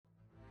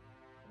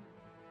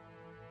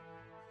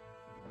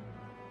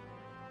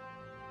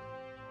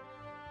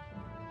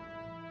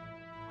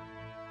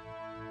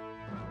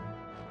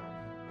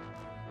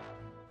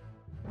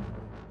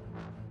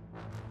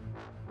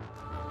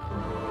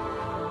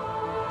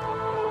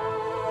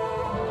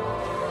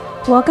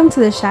Welcome to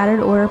the Shattered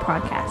Order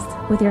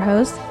podcast with your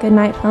hosts,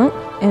 Goodnight Punk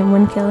and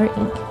Windkiller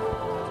Inc.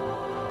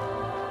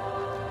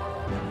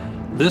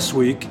 This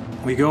week,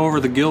 we go over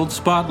the Guild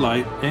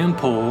Spotlight and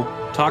poll,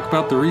 talk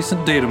about the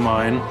recent data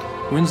mine,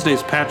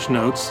 Wednesday's patch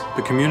notes,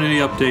 the community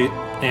update,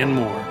 and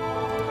more.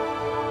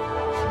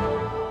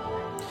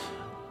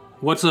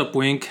 What's up,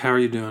 Wink? How are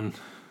you doing?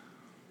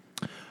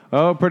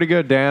 Oh, pretty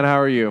good, Dan.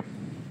 How are you?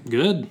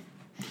 Good.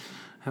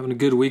 Having a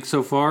good week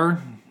so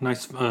far.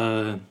 Nice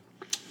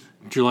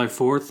July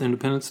 4th,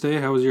 Independence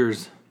Day. How was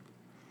yours?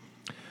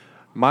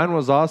 Mine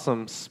was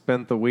awesome.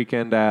 Spent the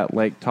weekend at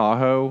Lake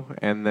Tahoe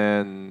and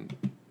then,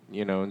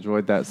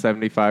 enjoyed that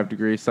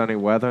 75-degree sunny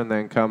weather and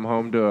then come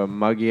home to a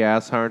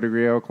muggy-ass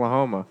 100-degree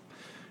Oklahoma.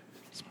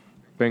 It's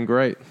been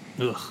great.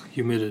 Ugh,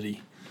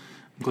 humidity.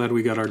 I'm glad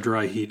we got our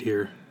dry heat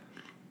here.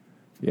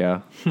 Yeah,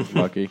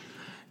 lucky.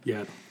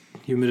 Yeah,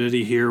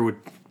 humidity here would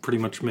pretty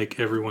much make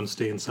everyone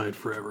stay inside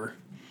forever,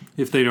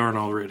 if they aren't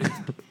already.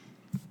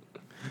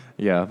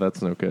 Yeah,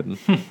 that's no kidding.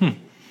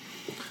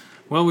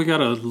 Well, we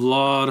got a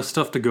lot of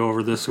stuff to go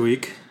over this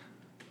week.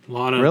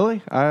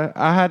 Really?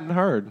 I hadn't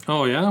heard.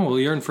 Oh, yeah? Well,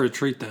 you're in for a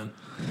treat then,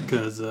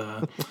 because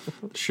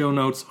show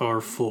notes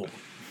are full.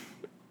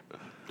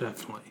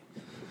 Definitely.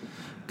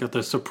 Got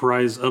the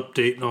surprise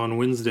update on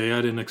Wednesday.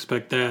 I didn't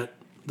expect that.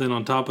 Then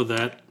on top of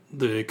that,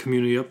 the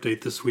community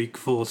update this week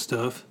full of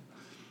stuff.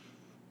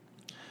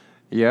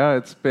 Yeah,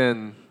 it's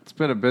been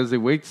a busy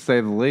week to say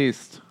the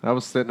least. I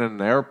was sitting in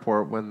an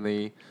airport when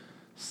the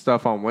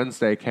stuff on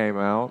Wednesday came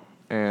out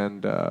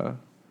and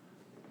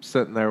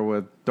sitting there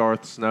with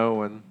Darth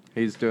Snow and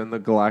he's doing the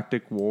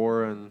Galactic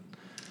War and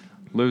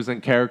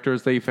losing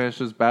characters that he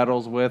finishes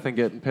battles with and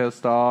getting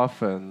pissed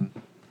off and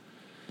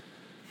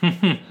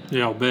yeah,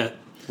 I'll bet.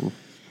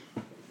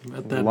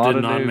 That did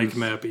not make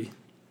him happy.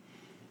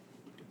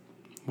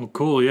 Well,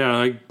 cool.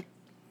 Yeah,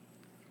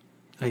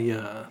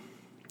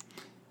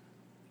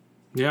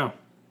 yeah.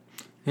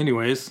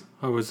 Anyways,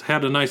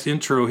 had a nice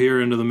intro here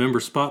into the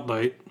member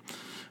spotlight,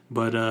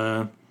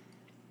 but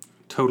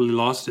totally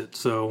lost it.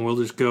 So we'll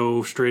just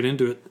go straight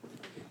into it.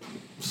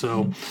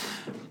 So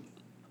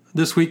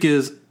this week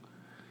is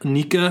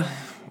Nika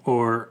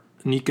or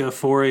Nika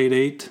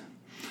 488,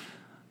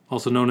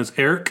 also known as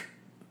Eric.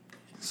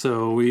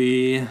 So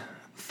we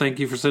thank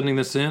you for sending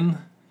this in,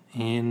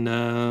 and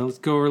let's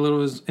go over a little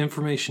of his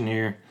information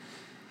here.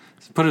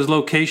 Put his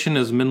location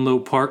as Menlo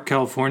Park,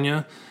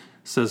 California.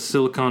 Says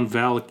Silicon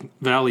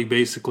Valley,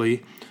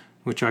 basically,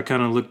 which I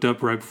kind of looked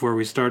up right before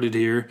we started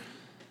here.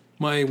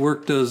 My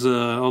work does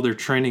all their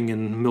training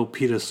in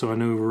Milpitas, so I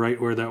knew right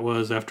where that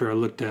was after I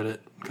looked at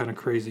it. Kind of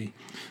crazy.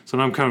 So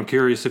now I'm kind of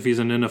curious if he's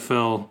an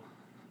NFL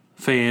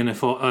fan,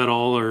 if at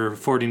all, or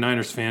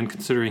 49ers fan,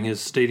 considering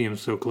his stadium's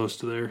so close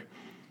to there.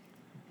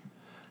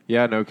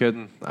 Yeah, no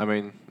kidding. I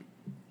mean,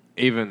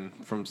 even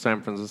from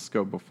San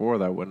Francisco before,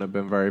 that wouldn't have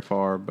been very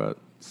far, but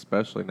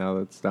especially now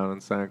that it's down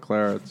in Santa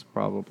Clara, it's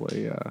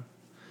probably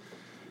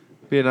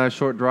be a nice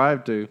short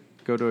drive to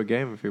go to a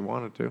game if you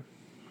wanted to.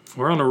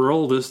 We're on a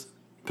roll this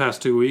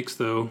past 2 weeks,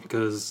 though,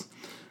 because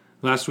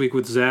last week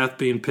with Zath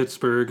being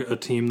Pittsburgh, a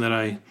team that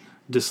I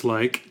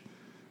dislike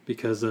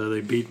because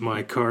they beat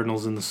my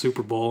Cardinals in the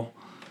Super Bowl.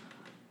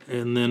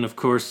 And then, of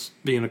course,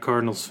 being a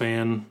Cardinals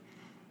fan,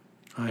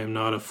 I am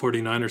not a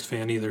 49ers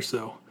fan either,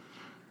 so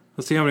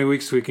let's see how many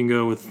weeks we can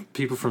go with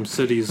people from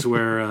cities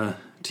where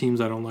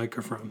teams I don't like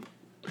are from.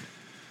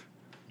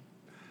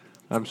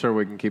 I'm sure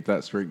we can keep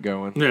that streak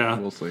going. Yeah.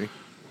 We'll see.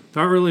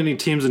 Not really any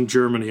teams in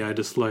Germany I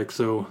dislike,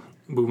 so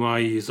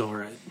Bumai is all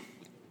right.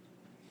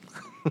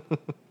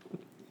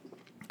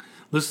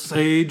 This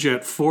age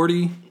at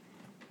 40,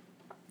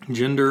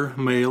 gender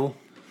male,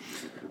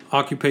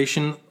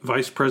 occupation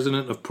vice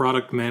president of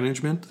product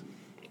management,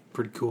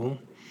 pretty cool.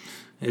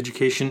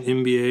 Education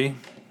MBA,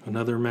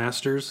 another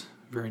master's,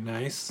 very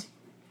nice.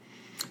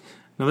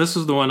 Now this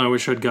is the one I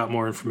wish I'd got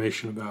more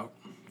information about.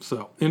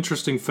 So,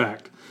 interesting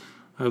fact.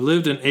 I've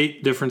lived in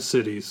 8 different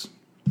cities.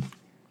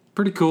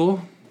 Pretty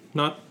cool.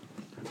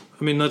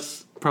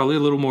 That's probably a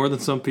little more than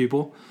some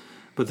people.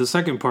 But the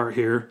second part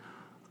here,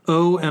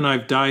 and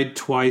I've died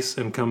twice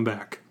and come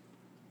back.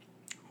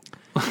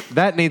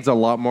 That needs a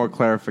lot more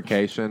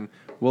clarification.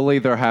 We'll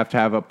either have to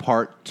have a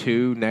part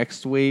 2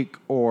 next week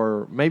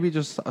or maybe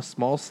just a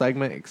small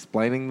segment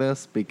explaining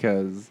this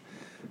because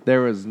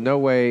there is no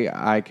way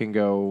I can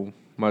go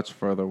much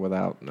further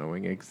without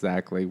knowing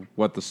exactly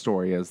what the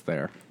story is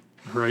there.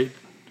 Right?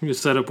 You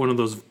just set up one of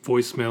those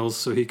voicemails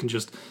so he can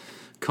just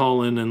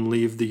call in and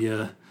leave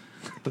a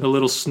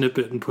little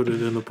snippet and put it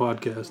in the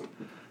podcast.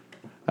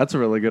 That's a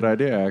really good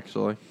idea,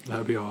 actually.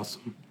 That'd be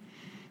awesome.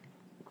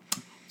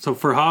 So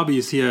for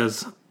hobbies, he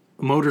has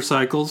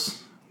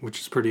motorcycles, which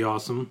is pretty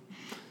awesome.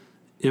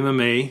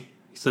 MMA. He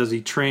says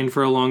he trained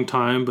for a long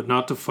time, but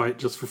not to fight,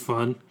 just for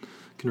fun.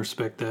 Can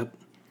respect that.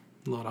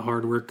 A lot of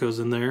hard work goes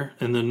in there.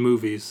 And then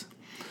movies,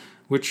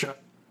 which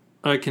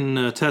I can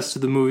attest to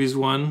the movies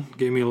one.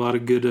 Gave me a lot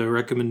of good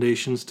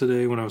recommendations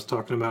today when I was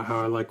talking about how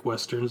I like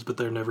Westerns, but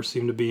there never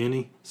seem to be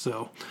any.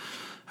 So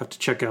I have to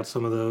check out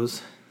some of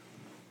those.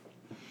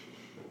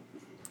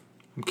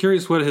 I'm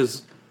curious what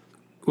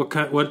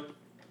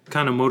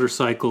kind of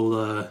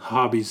motorcycle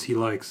hobbies he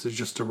likes. Is it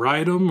just to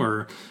ride them,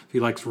 or if he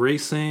likes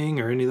racing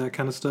or any of that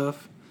kind of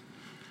stuff?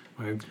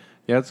 Yeah,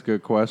 that's a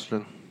good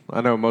question.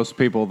 I know most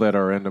people that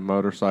are into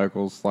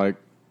motorcycles like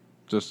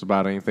just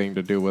about anything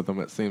to do with them,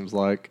 it seems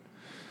like.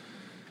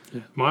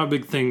 Yeah. My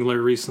big thing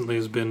recently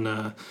has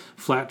been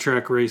flat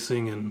track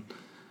racing and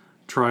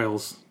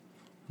trials.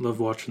 Love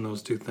watching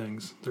those two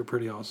things. They're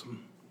pretty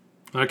awesome.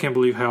 I can't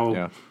believe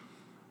how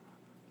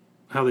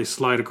they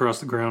slide across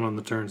the ground on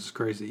the turns. It's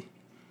crazy.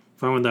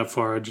 If I went that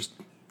far, I'd just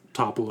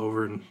topple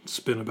over and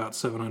spin about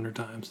 700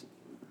 times.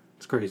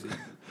 It's crazy.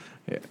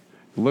 Yeah.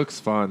 Looks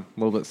fun. A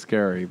little bit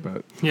scary,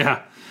 but...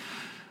 Yeah.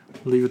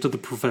 Leave it to the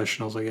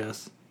professionals, I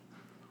guess.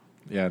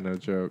 Yeah, no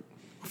joke.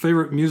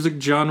 Favorite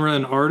music genre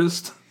and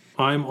artist?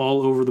 I'm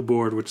all over the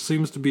board, which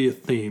seems to be a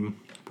theme,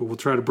 but we'll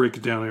try to break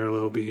it down here a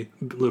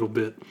little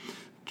bit.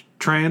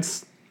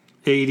 Trance,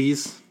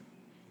 80s,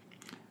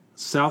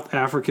 South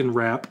African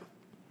rap.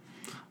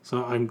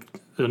 So I'm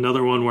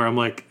another one where I'm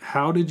like,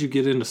 how did you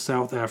get into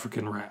South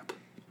African rap?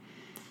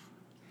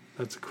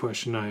 That's a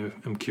question I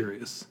am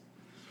curious.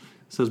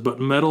 It says, but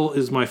metal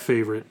is my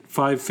favorite.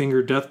 Five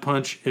Finger Death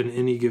Punch and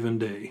Any Given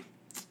Day.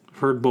 I've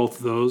heard both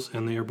of those,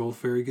 and they are both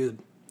very good.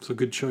 So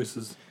good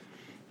choices.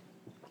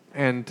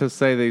 And to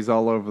say these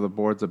all over the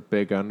board's a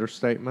big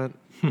understatement.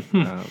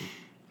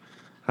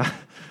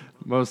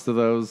 Most of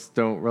those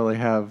don't really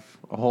have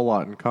a whole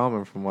lot in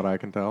common from what I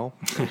can tell.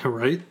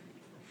 Right?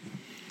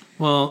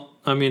 Well,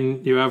 I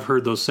mean, you have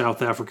heard those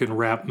South African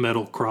rap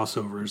metal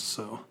crossovers,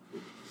 so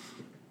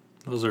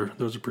those are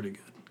pretty good.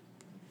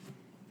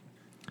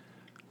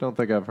 Don't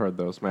think I've heard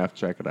those. May have to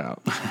check it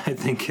out. I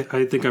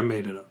think I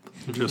made it up.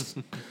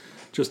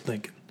 Just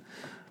thinking.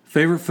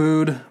 Favorite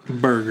food?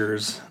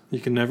 Burgers. You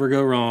can never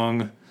go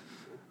wrong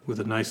with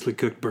a nicely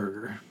cooked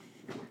burger.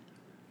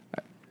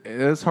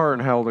 It's hard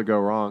in hell to go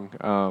wrong.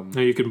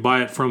 Now you can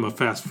buy it from a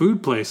fast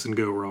food place and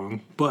go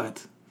wrong,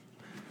 but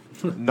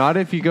not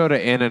if you go to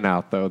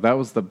In-N-Out, though. That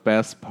was the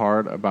best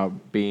part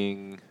about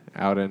being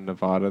out in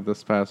Nevada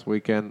this past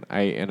weekend.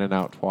 I ate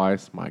In-N-Out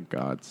twice. My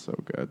God, so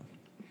good.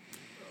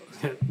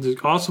 The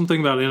awesome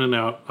thing about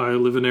In-N-Out, I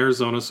live in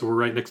Arizona, so we're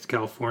right next to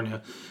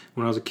California.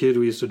 When I was a kid,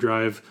 we used to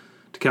drive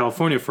to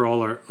California for a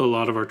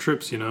lot of our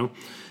trips, and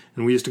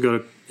we used to go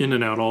to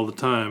In-N-Out all the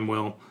time.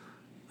 Well,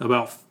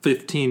 about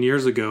 15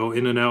 years ago,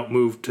 In-N-Out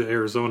moved to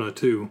Arizona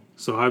too,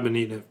 so I've been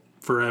eating it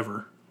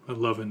forever. I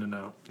love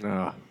In-N-Out.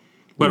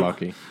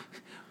 Lucky.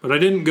 But I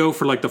didn't go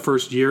for like the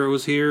first year it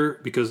was here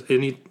because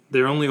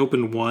they only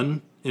opened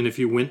one, and if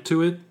you went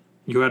to it,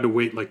 you had to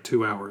wait like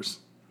 2 hours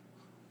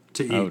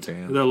to eat. Oh,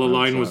 damn. The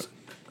line was...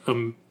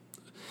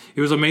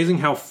 it was amazing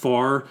how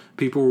far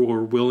people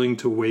were willing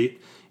to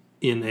wait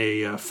in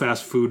a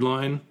fast food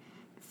line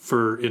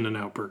for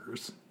In-N-Out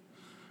burgers.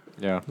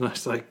 Yeah.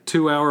 It's like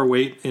 2 hour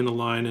wait in a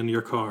line in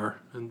your car,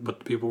 but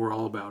the people were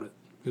all about it.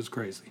 It was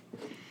crazy.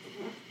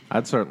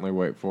 I'd certainly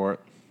wait for it.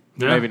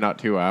 Yeah. Maybe not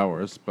 2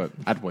 hours, but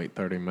I'd wait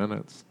 30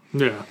 minutes.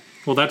 Yeah.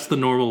 Well, that's the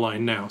normal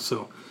line now,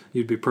 so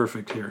you'd be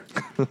perfect here.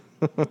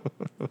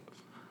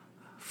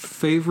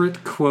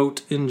 Favorite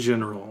quote in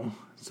general.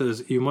 It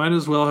says, you might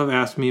as well have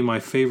asked me my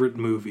favorite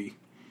movie.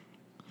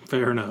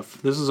 Fair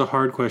enough. This is a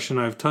hard question.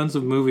 I have tons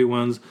of movie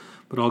ones,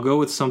 but I'll go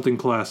with something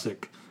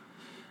classic.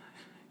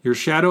 Your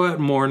shadow at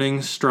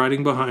morning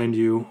striding behind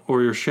you,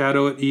 or your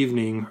shadow at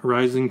evening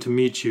rising to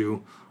meet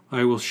you,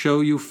 I will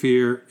show you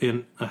fear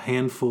in a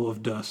handful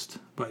of dust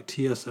by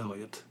T.S.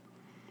 Eliot.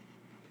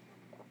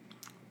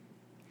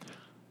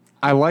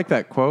 I like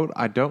that quote.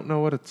 I don't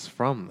know what it's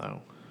from,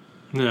 though.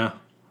 Yeah.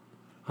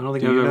 I don't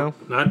think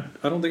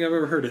I've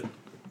ever heard it.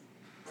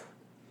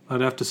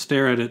 I'd have to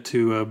stare at it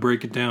to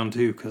break it down,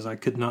 too, because I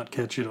could not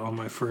catch it on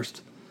my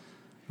first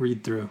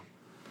read-through.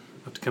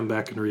 I'll have to come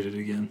back and read it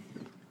again.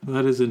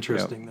 That is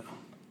interesting, though.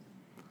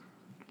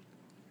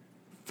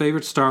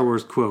 Favorite Star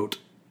Wars quote.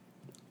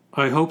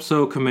 I hope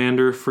so,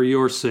 Commander. For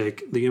your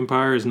sake, the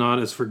Empire is not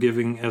as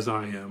forgiving as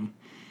I am.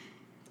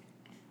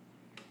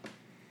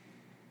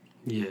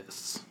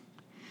 Yes.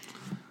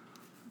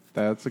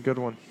 That's a good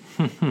one.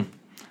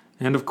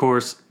 And, of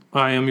course,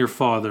 I am your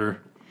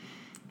father.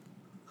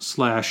 /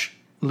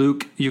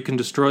 Luke, you can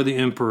destroy the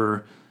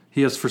Emperor.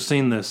 He has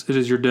foreseen this. It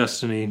is your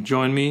destiny.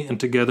 Join me, and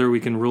together we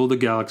can rule the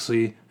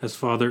galaxy as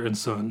father and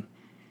son.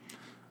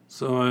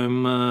 So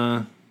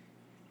I'm,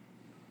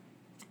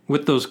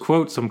 with those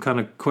quotes, I'm kind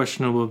of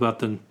questionable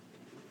about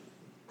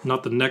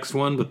not the next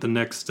one, but the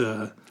next,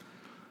 the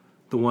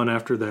one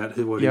after that,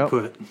 what he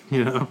put,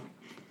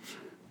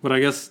 But I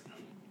guess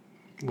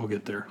we'll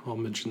get there. I'll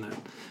mention that.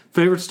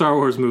 Favorite Star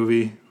Wars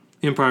movie,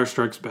 Empire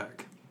Strikes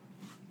Back.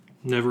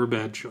 Never a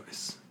bad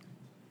choice.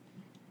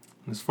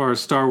 As far as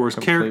Star Wars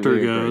character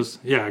goes,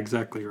 yeah,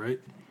 exactly, right?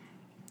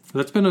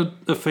 That's been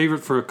a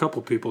favorite for a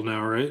couple people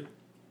now, right?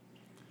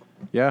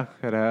 Yeah,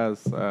 it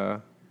has.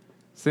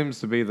 Seems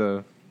to be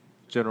the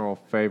general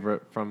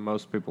favorite from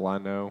most people I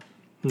know.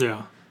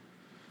 Yeah.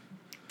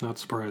 Not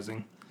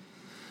surprising.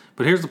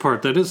 But here's the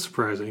part that is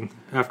surprising.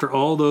 After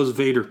all those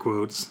Vader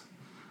quotes,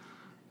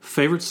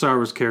 favorite Star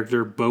Wars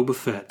character, Boba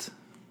Fett.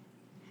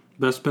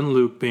 Bespin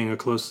Luke being a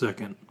close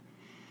second.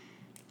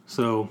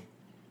 So,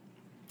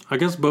 I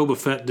guess Boba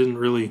Fett didn't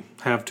really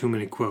have too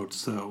many quotes,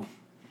 so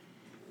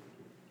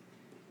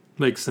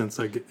makes sense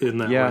in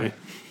that way.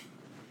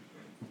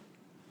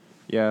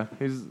 Yeah,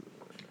 he's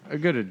a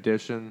good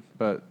addition,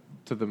 but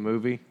to the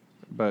movie.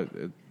 But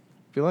I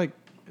feel like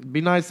it'd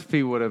be nice if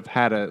he would have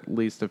had at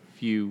least a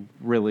few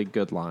really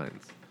good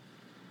lines.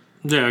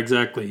 Yeah,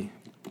 exactly.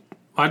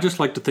 I just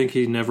like to think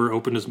he never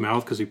opened his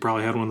mouth because he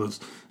probably had one of those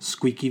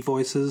squeaky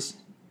voices,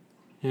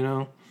 you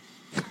know?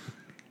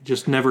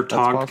 Just never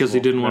talked because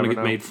he didn't want to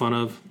get made fun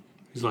of.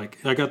 He's like,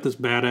 I got this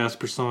badass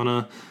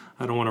persona.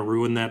 I don't want to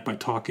ruin that by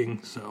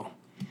talking, so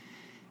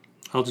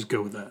I'll just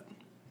go with that.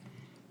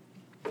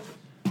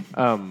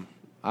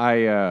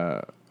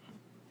 I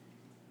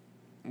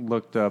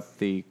looked up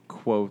the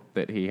quote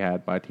that he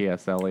had by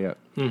T.S. Eliot,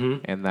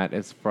 and that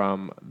is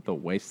from The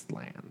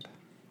Wasteland.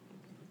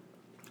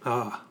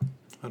 I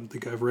don't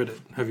think I've read it.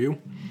 Have you?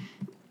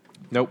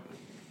 Nope.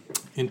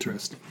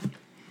 Interesting.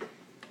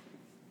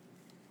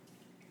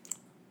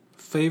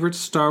 Favorite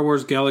Star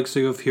Wars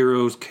Galaxy of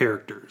Heroes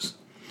characters.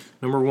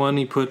 Number 1,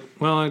 he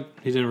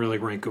didn't really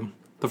rank them.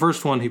 The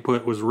first one he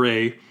put was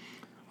Rey,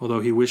 although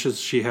he wishes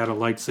she had a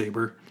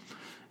lightsaber.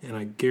 And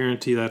I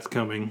guarantee that's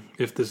coming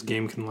if this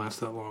game can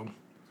last that long.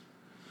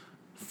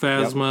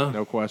 Phasma. Yep,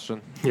 no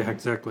question. Yeah,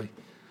 exactly.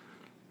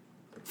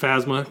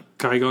 Phasma,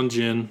 Qui-Gon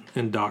Jinn,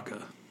 and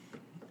Daka.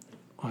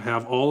 I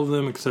have all of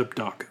them except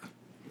Daka.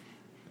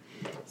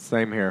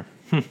 Same here.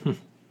 In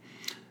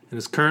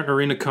his current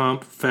arena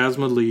comp,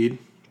 Phasma lead.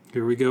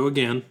 Here we go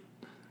again.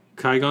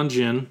 Qui-Gon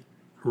Jinn,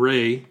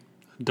 Rey,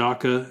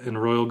 Daka,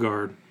 and Royal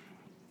Guard.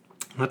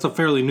 That's a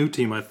fairly new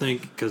team, I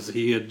think, because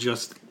he had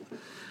just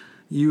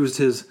used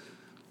his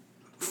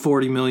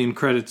 40 million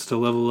credits to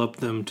level up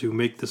them to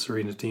make this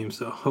arena team,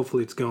 so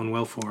hopefully it's going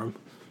well for him.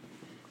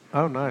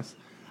 Oh, nice.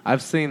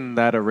 I've seen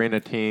that arena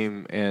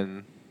team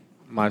in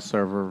my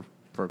server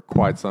for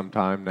quite some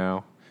time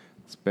now.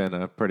 It's been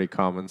a pretty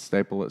common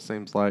staple, it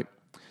seems like.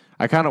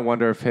 I kind of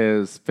wonder if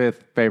his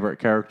 5th favorite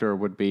character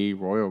would be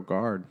Royal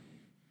Guard.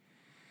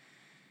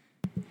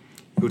 It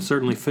would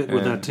certainly fit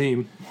with that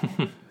team.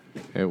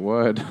 It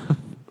would.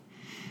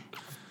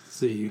 Let's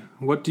see.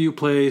 What do you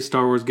play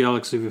Star Wars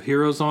Galaxy of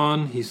Heroes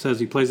on? He says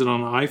he plays it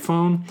on an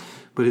iPhone,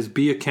 but his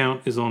B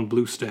account is on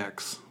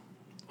BlueStacks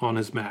on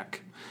his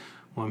Mac.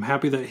 Well, I'm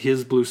happy that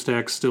his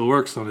BlueStacks still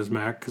works on his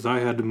Mac, because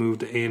I had to move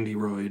to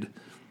Android,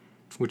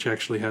 which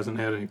actually hasn't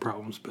had any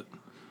problems, but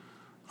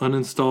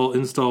uninstall,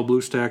 install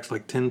BlueStacks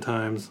like 10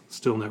 times,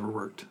 still never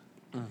worked.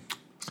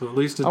 So at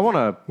least it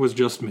was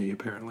just me,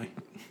 apparently.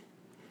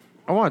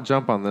 I want to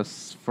jump on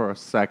this for a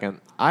second.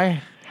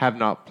 I have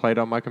not played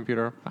on my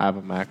computer. I have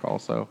a Mac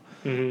also.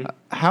 Mm-hmm.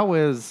 How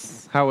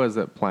is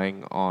it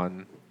playing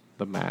on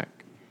the Mac?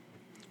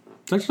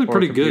 It's actually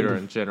pretty good.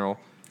 In general.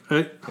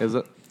 Is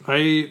it?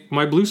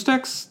 My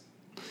BlueStacks,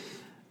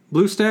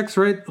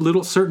 right?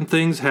 Little certain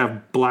things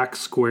have black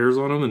squares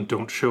on them and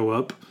don't show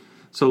up.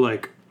 So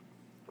like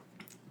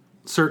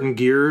certain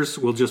gears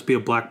will just be a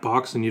black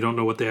box and you don't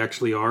know what they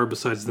actually are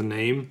besides the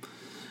name.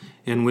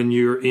 And when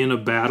you're in a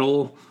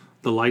battle,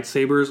 the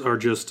lightsabers are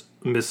just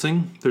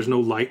missing. There's no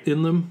light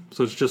in them.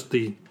 So it's just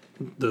the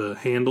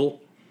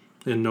handle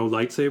and no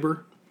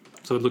lightsaber.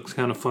 So it looks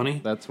kind of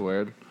funny. That's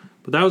weird.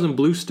 But that was in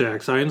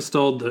BlueStacks. I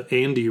installed the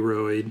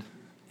Android,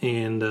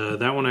 and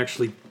that one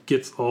actually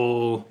gets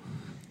all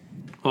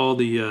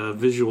the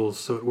visuals,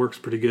 so it works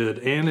pretty good.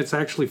 And it's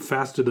actually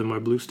faster than my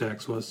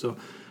BlueStacks was, so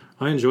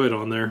I enjoy it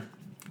on there.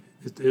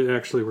 It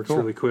actually works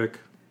really quick.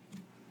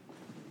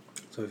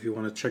 So if you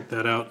want to check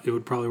that out, it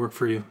would probably work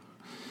for you.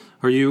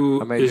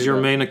 Is your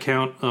main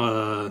account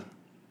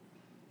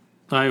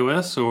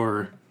iOS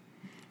or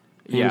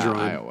Android?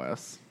 Yeah,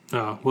 iOS.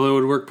 Oh, well, it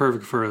would work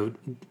perfect for a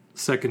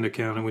second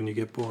account when you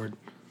get bored,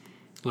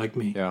 like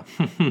me. Yeah.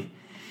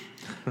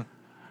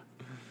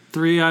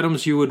 3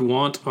 items you would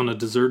want on a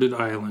deserted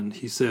island.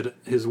 He said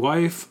his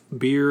wife,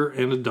 beer,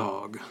 and a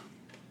dog.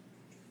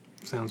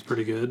 Sounds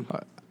pretty good.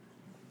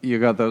 You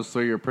got those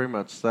 3, you're pretty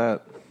much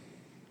set.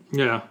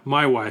 Yeah,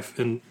 my wife,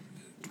 and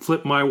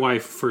flip my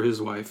wife for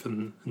his wife,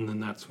 and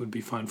then that would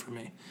be fine for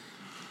me.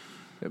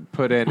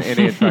 Put in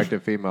any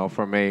attractive female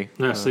for me.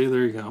 Yeah, see,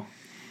 there you go.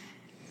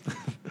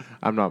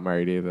 I'm not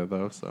married either,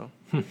 though, so.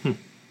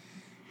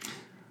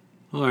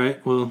 All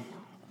right, well,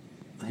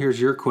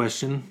 here's your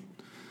question.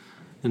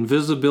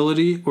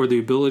 Invisibility or the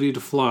ability to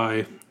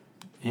fly?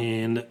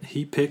 And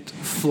he picked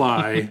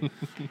fly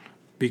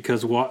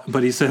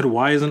but he said,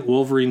 why isn't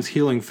Wolverine's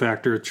healing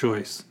factor a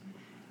choice?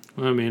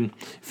 I mean,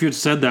 if you'd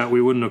said that, we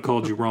wouldn't have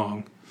called you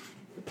wrong.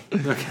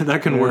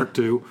 That can work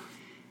too.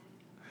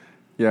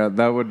 Yeah,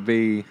 that'd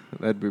be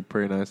a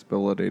pretty nice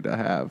ability to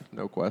have,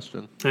 no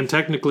question. And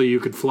technically you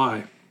could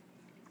fly,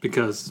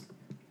 because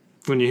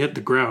when you hit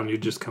the ground, you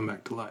just come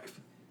back to life.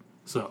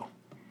 So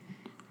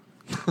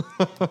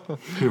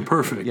you're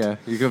perfect. Yeah,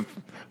 you could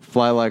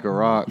fly like a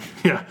rock.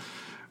 Yeah.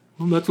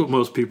 Well, that's what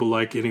most people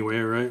like anyway,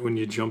 right? When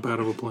you jump out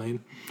of a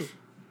plane.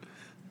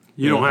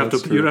 You don't have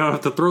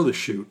to throw the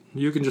chute.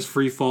 You can just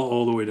free fall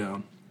all the way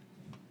down.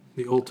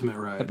 The ultimate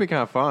ride. That'd be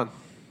kind of fun.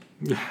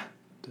 Yeah.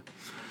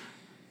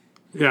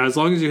 Yeah, as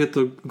long as you hit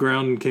the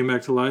ground and came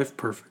back to life,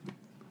 perfect.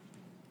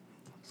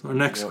 So our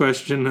next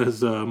question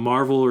is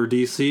Marvel or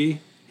DC.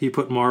 He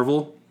put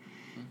Marvel.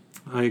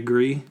 I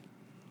agree.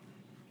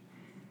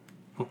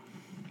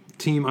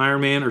 Team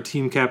Iron Man or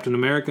Team Captain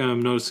America.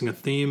 I'm noticing a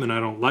theme and I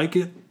don't like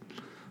it.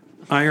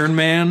 Iron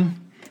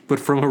Man, but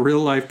from a real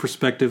life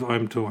perspective,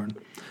 I'm torn.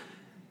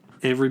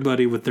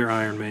 Everybody with their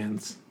Iron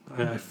Mans.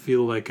 I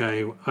feel like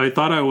I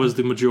thought I was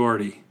the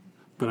majority,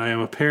 but I am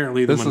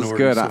apparently the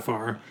minority so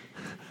far.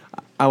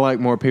 I like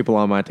more people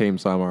on my team,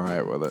 so I'm all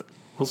right with it.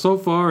 Well, so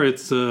far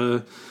it's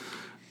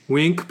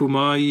Wink,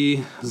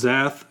 Bumai,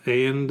 Zath,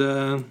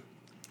 and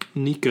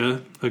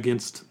Nika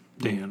against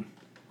Dan.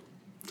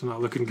 It's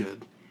not looking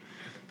good.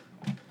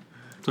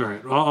 It's all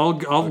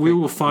right. We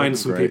will find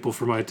some people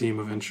for my team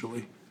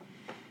eventually.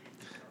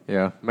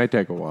 Yeah, may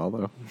take a while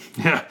though.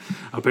 Yeah,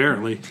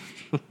 apparently.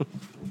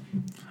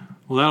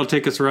 Well, that'll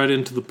take us right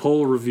into the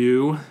poll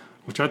review,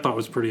 which I thought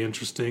was pretty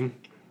interesting.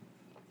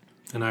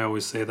 And I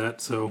always say that,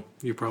 so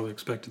you probably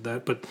expected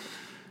that, but it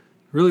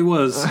really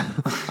was.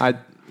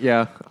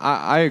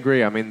 I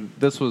agree. I mean,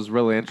 this was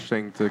really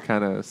interesting to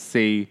kind of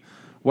see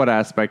what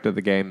aspect of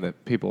the game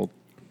that people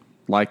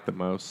like the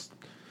most.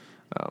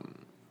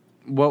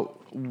 What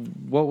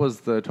was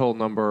the total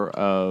number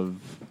of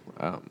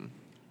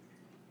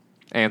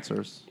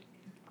answers?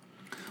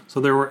 So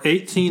there were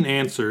 18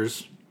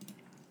 answers,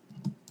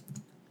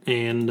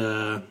 and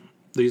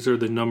these are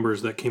the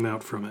numbers that came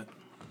out from it.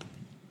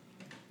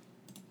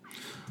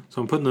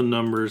 So I'm putting the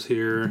numbers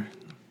here.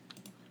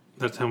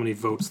 That's how many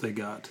votes they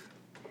got.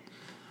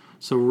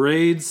 So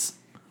raids.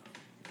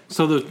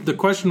 So the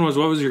question was,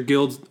 what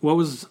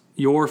was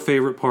your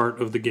favorite part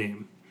of the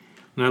game?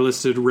 And I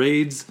listed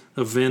raids,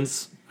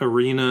 events,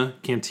 arena,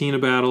 cantina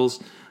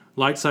battles,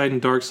 light side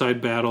and dark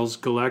side battles,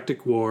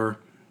 galactic war,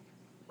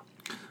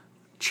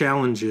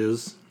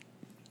 challenges,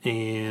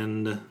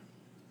 and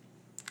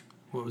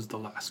what was the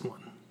last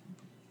one?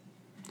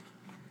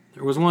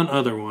 There was one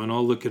other one.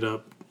 I'll look it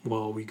up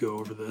while we go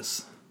over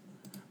this.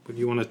 But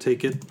you want to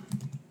take it?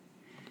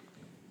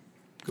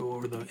 Go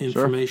over the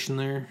information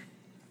there.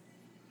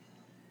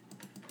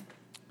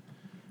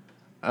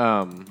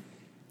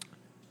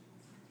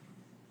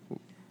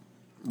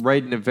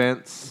 Raid and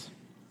events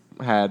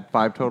had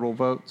 5 total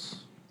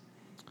votes.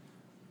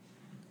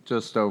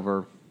 Just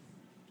over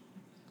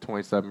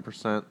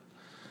 27%.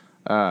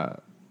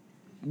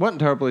 Wasn't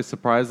terribly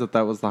surprised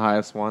that was the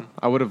highest one.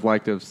 I would have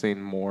liked to have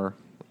seen more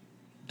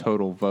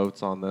total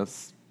votes on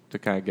this to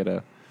kind of get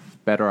a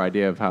better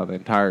idea of how the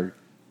entire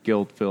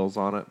guild feels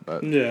on it.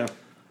 But yeah,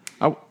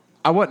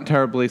 I wasn't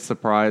terribly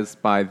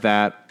surprised by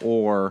that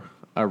or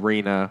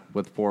arena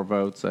with 4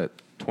 votes at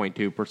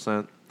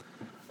 22%.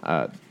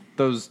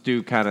 Those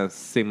do kind of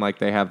seem like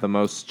they have the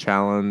most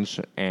challenge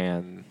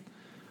and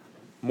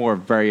more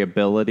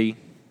variability.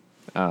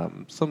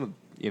 Because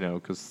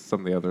some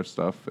of the other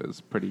stuff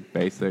is pretty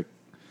basic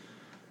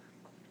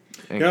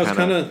and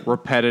kind of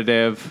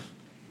repetitive.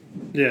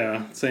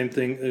 Yeah, same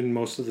thing. And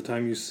most of the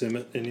time you sim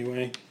it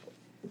anyway.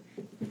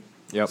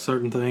 Yep.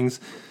 Certain things.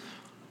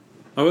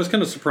 I was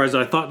kind of surprised.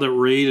 I thought that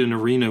raid and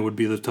arena would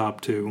be the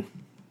top 2.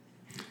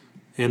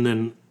 And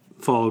then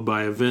followed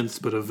by events.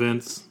 But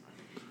events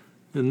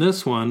in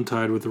this one,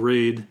 tied with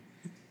raid,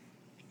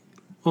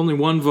 only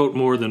 1 vote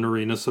more than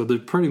arena. So they're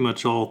pretty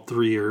much all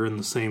 3 are in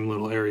the same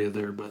little area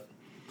there. But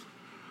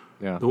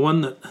yeah, the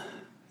one that,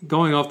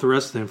 going off the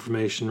rest of the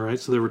information, right?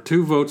 So there were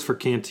 2 votes for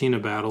cantina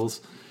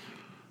battles.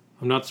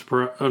 I'm not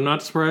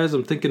surprised.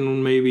 I'm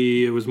thinking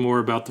maybe it was more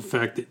about the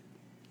fact that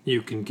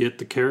you can get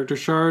the character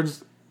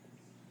shards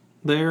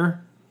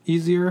there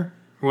easier.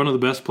 One of the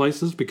best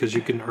places because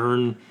you can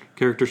earn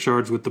character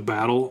shards with the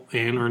battle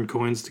and earn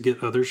coins to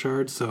get other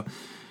shards. So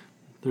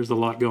there's a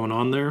lot going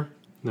on there.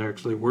 They're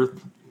actually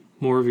worth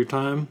more of your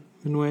time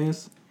in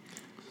ways.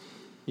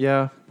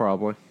 Yeah,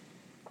 probably.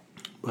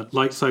 But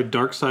light side,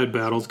 dark side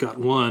battles got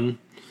 1.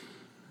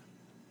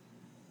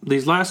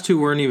 These last 2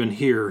 weren't even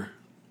here.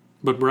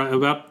 But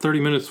about 30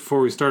 minutes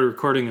before we started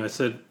recording, I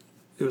said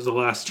it was the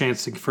last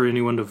chance for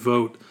anyone to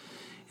vote.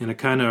 And it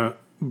kind of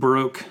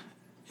broke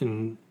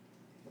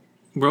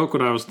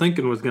what I was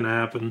thinking was going to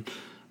happen.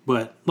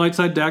 But light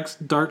side,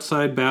 dark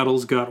side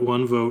battles got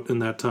 1 vote in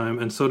that time,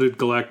 and so did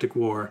Galactic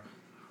War.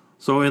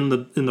 So in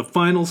the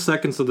final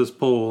seconds of this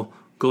poll,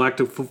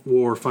 Galactic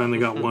War finally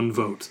got 1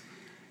 vote.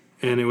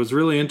 And it was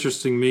really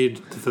interesting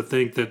to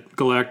think that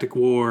Galactic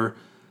War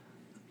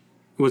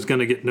was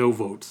going to get no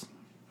votes,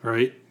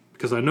 right?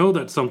 Because I know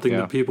that's something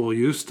that people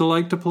used to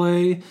like to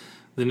play.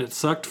 Then it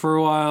sucked for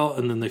a while,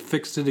 and then they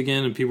fixed it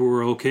again, and people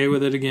were okay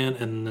with it again,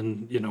 and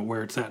then,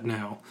 where it's at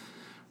now.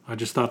 I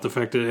just thought the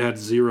fact that it had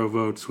 0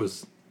 votes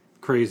was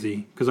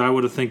crazy, because I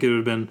would have think it would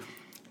have been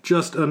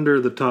just under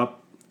the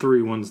top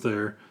 3 ones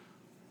there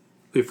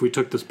if we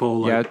took this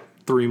poll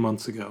 3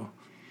 months ago.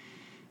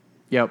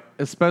 Yep,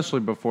 especially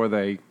before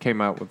they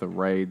came out with the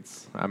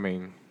raids. I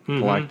mean,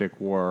 Galactic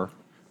War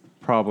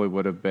probably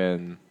would have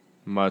been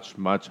much,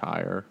 much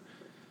higher.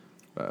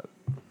 But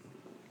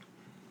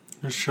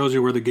it shows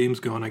you where the game's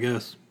going, I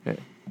guess.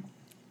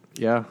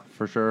 Yeah,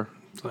 for sure.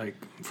 It's like,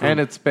 and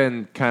it's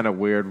been kind of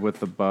weird with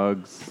the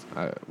bugs,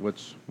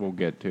 which we'll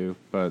get to,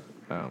 but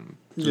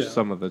just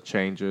some of the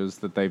changes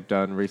that they've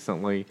done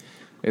recently,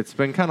 it's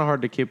been kind of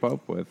hard to keep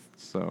up with.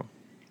 So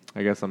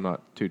I guess I'm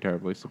not too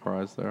terribly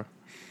surprised there.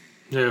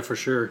 Yeah, for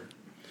sure.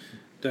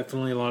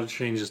 Definitely a lot of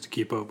changes to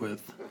keep up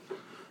with.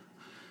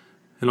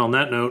 And on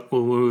that note,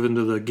 we'll move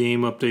into the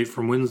game update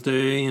from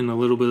Wednesday and a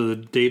little bit of the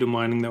data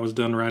mining that was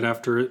done right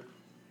after it.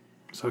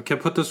 So I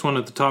put this one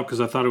at the top because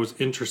I thought it was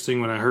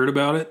interesting when I heard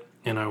about it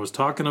and I was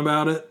talking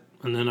about it,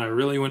 and then I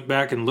really went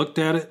back and looked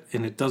at it,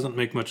 and it doesn't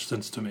make much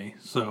sense to me.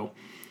 So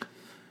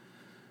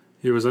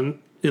it was in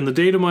the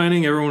data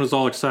mining, everyone was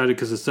all excited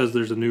because it says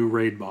there's a new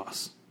raid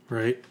boss,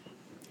 right?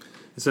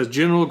 It says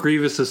General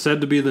Grievous is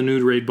said to be the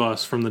new raid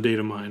boss from the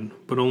data mine,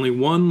 but only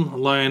one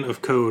line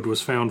of code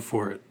was found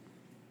for it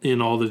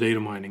in all the data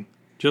mining.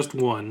 Just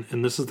one,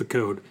 and this is the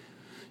code.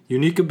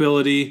 Unique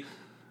ability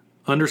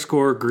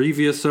 _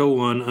 Grievous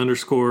 01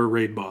 _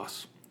 raid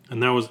boss.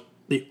 And that was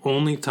the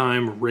only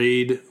time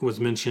raid was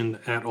mentioned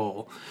at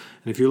all.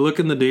 And if you look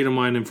in the data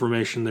mine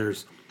information,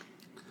 there's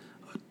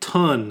a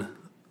ton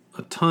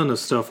of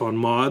stuff on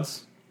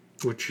mods,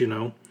 which,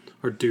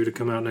 are due to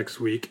come out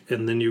next week.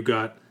 And then you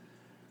got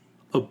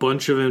a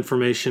bunch of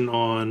information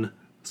on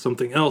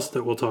something else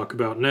that we'll talk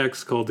about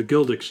next called the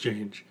Guild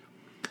Exchange.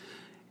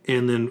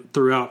 And then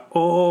throughout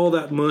all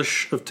that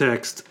mush of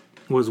text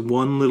was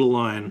one little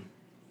line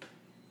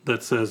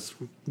that says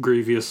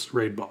Grievous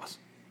raid boss.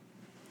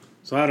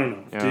 So I don't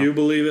know. Yeah. Do you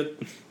believe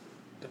it?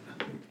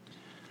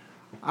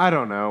 I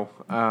don't know.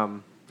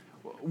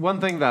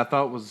 One thing that I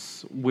thought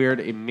was weird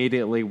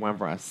immediately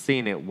whenever I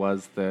seen it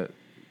was that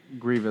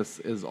Grievous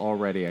is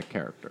already a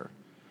character.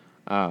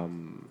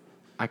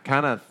 I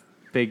kind of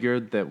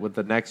figured that with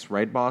the next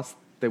raid boss,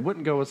 they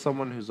wouldn't go with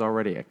someone who's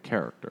already a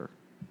character.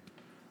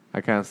 I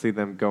kind of see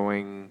them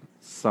going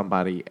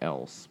somebody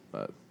else,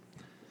 but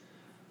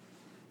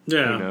who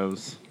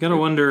knows? You gotta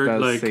wonder. It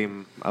does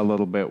seem a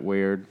little bit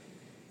weird.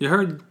 I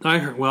heard.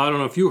 Well, I don't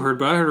know if you heard,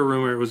 but I heard a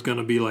rumor it was going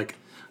to be like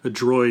a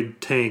droid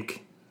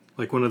tank,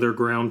 like one of their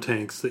ground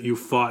tanks that you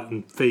fought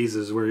in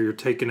phases, where you're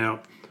taking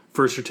out.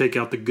 First, you take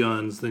out the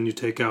guns, then you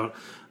take out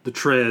the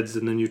treads,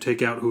 and then you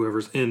take out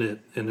whoever's in it.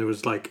 And it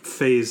was like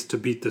phase to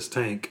beat this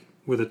tank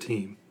with a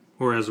team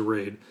or as a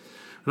raid.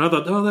 And I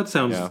thought, that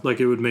sounds like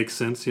it would make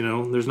sense.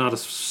 There's not a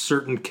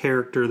certain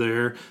character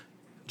there.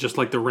 Just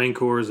like the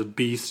Rancor is a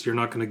beast, you're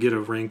not going to get a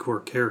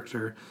Rancor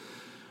character.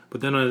 But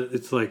then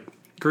it's like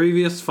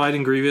Grievous,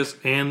 fighting Grievous,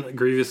 and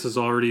Grievous is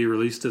already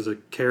released as a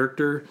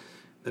character.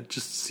 That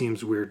just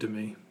seems weird to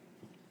me.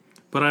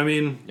 But I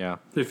mean,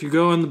 if you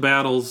go in the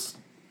battles,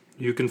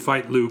 you can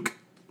fight Luke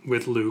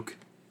with Luke.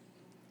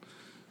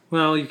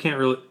 Well, you can't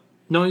really.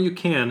 No, you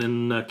can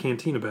in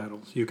Cantina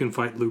battles. You can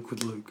fight Luke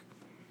with Luke.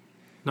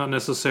 Not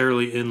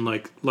necessarily in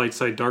like light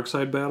side, dark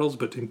side battles,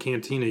 but in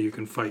Cantina you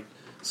can fight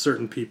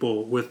certain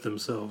people with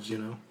themselves,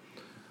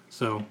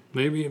 So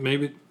maybe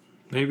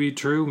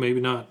true, maybe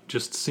not.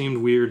 Just seemed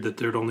weird that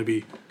there'd only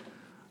be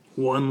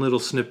one little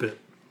snippet,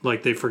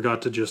 like they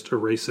forgot to just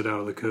erase it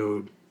out of the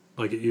code,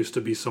 like it used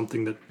to be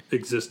something that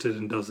existed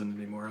and doesn't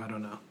anymore. I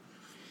don't know.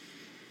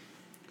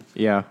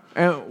 Yeah,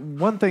 and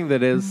one thing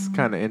that is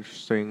kind of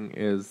interesting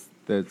is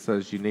that it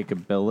says unique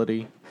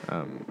ability.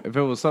 If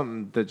it was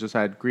something that just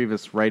had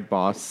Grievous raid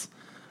boss,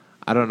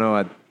 I don't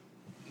know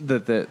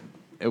that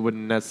it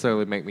wouldn't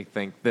necessarily make me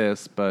think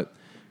this, but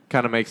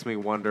kind of makes me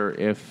wonder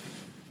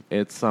if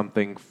it's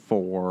something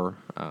for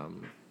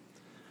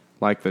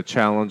like the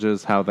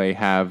challenges, how they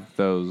have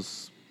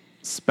those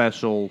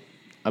special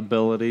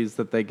abilities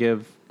that they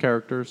give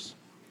characters.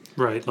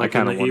 Right, like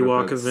in the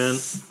Ewok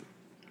event.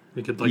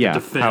 You could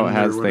defend how it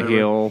has or the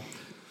heal.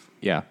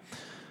 Yeah.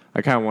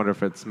 I kind of wonder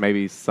if it's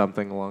maybe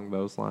something along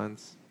those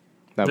lines.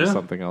 That was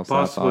something else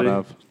possibly. I thought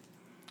of.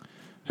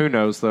 Who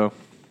knows, though?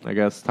 I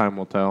guess time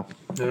will tell.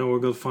 Yeah, we'll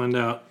go find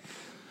out.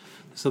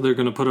 So they're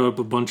going to put up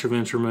a bunch of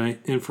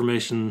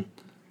information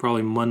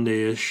probably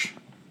Monday-ish.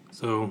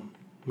 So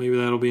maybe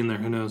that'll be in there.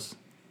 Who knows?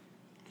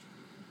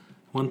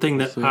 One thing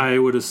that I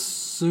would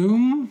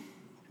assume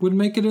would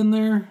make it in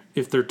there,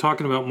 if they're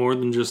talking about more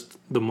than just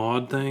the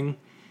mod thing,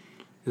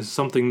 is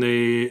something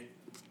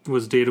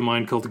was data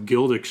mined called the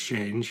Guild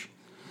Exchange.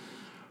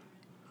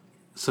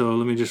 So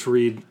let me just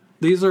read.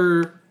 These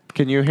are...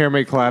 Can you hear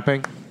me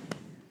clapping?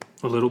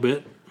 A little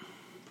bit.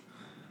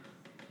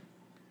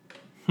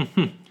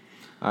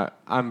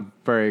 I'm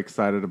very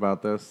excited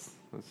about this.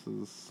 This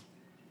is...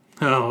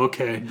 Oh,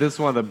 okay. This is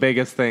one of the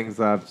biggest things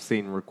I've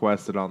seen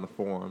requested on the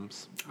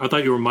forums. I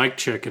thought you were mic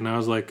checking. I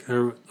was like,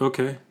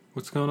 okay,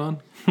 what's going on?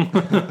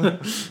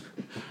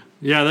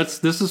 Yeah,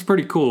 this is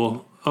pretty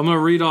cool. I'm going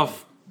to read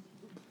off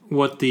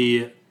what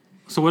it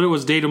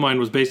was data mined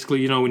was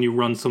basically, when you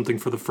run something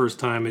for the first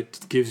time,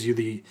 it gives you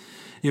the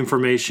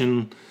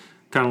information,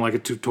 kind of like a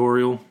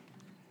tutorial.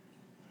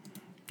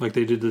 Like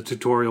they did the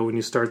tutorial when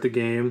you start the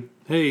game.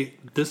 Hey,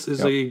 this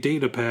is a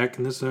data pack,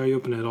 and this is how you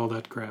open it, all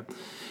that crap.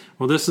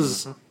 Well, this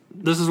is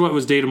what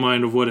was data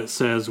mined of what it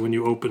says when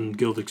you open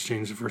Guild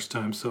Exchange the first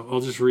time. So I'll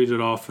just read it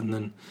off and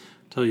then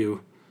tell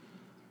you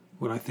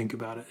what I think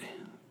about it.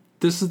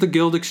 This is the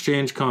Guild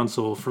Exchange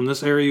console. From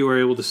this area, you are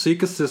able to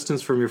seek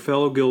assistance from your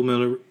fellow guild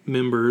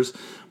members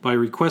by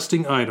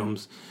requesting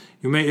items.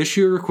 You may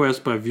issue a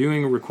request by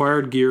viewing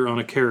required gear on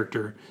a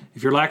character.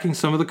 If you're lacking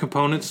some of the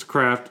components to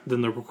craft,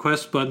 then the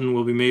request button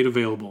will be made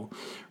available.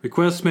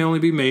 Requests may only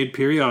be made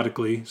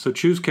periodically, so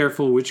choose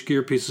carefully which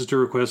gear pieces to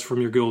request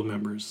from your guild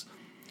members.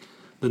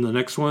 Then the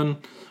next one.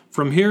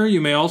 From here,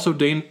 you may also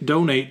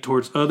donate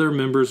towards other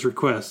members'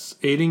 requests.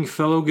 Aiding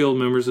fellow guild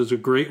members is a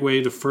great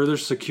way to further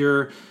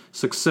secure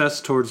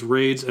success towards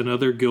raids and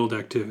other guild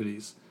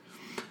activities.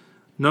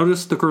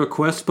 Notice the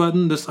request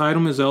button. This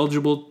item is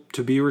eligible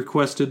to be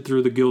requested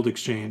through the Guild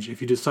Exchange.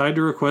 If you decide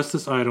to request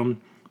this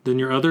item, then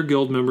your other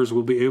guild members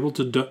will be able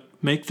to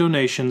make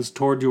donations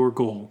toward your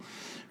goal.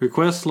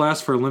 Requests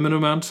last for a limited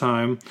amount of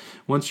time.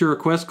 Once your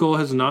request goal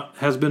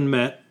has been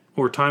met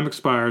or time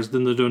expires,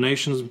 then the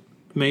donations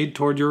made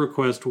toward your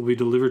request will be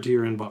delivered to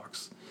your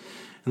inbox.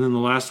 And then the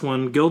last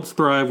one, guilds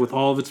thrive with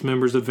all of its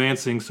members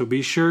advancing, so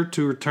be sure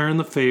to return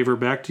the favor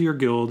back to your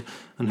guild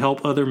and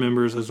help other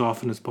members as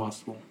often as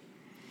possible.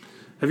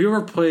 Have you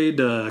ever played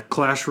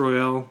Clash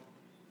Royale?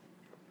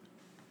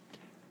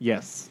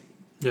 Yes.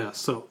 Yeah,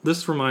 so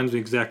this reminds me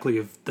exactly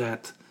of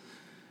that.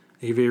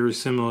 A very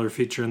similar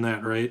feature in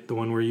that, right? The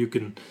one where you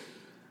can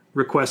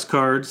request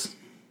cards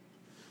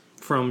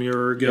from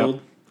your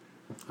guild.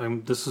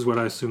 Yep. This is what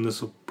I assume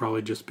this will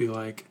probably just be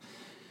like.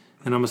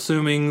 And I'm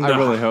assuming... I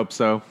really hope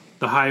so.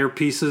 The higher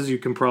pieces, you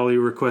can probably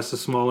request a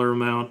smaller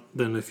amount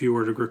than if you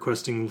were to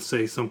requesting,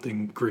 say,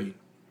 something green.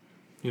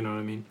 You know what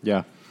I mean?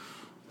 Yeah.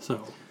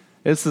 So...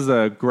 This is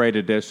a great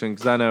addition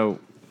because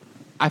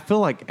I feel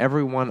like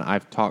everyone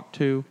I've talked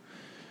to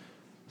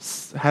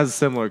has a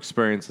similar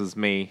experience as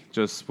me,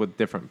 just with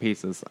different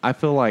pieces. I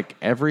feel like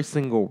every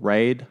single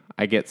raid,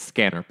 I get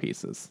scanner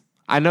pieces.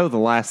 I know the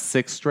last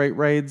 6 straight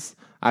raids,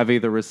 I've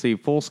either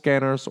received full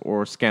scanners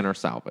or scanner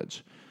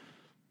salvage.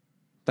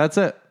 That's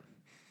it.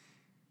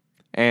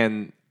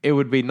 And it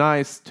would be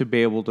nice to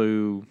be able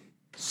to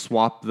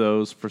swap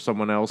those for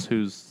someone else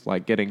who's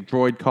like getting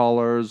droid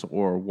collars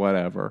or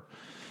whatever.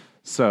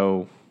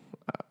 So,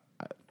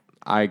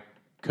 I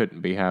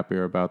couldn't be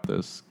happier about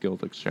this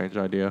Guild Exchange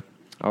idea.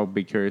 I'll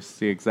be curious to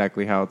see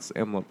exactly how it's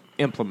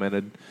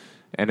implemented,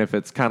 and if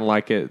it's kind of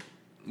like it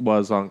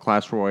was on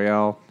Clash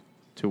Royale,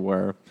 to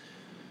where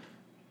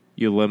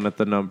you limit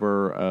the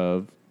number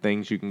of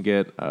things you can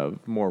get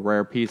of more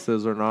rare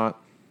pieces or not.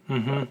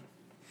 Mm-hmm.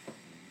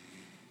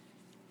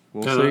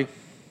 We'll see.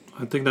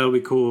 I think that'll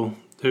be cool.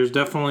 There's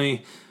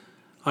definitely...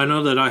 I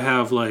know that I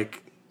have,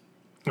 like,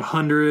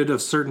 100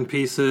 of certain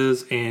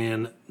pieces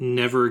and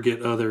never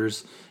get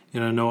others.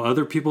 And I know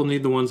other people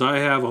need the ones I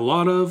have a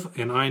lot of,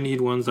 and I need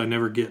ones I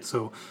never get.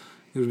 So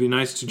it would be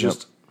nice to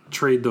just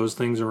trade those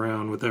things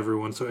around with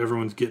everyone so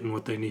everyone's getting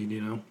what they need,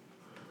 you know?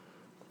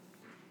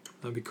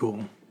 That'd be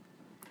cool.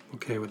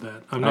 Okay with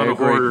that. I'm not a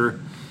hoarder.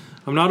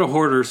 I'm not a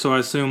hoarder, so I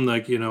assume,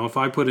 like, you know, if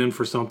I put in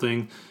for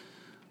something,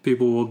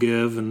 people will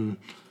give, and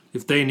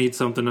if they need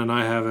something and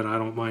I have it, I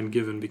don't mind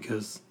giving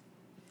because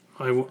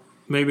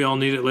maybe I'll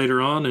need it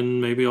later on,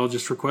 and maybe I'll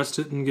just request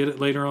it and get it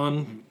later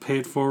on, pay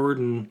it forward,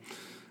 and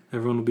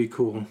everyone will be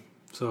cool.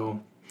 So,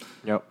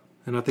 yep.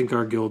 And I think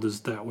our guild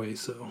is that way,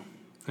 so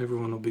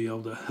everyone will be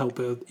able to help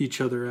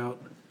each other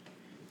out.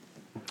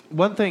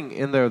 One thing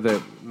in there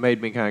that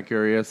made me kind of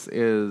curious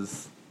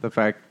is the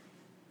fact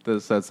that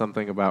it said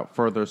something about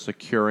further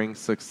securing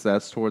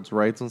success towards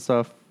raids and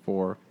stuff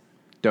for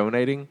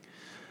donating.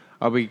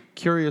 I'll be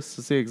curious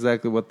to see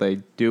exactly what they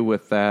do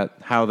with that,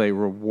 how they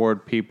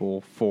reward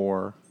people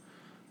for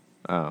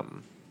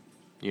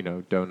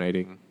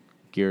donating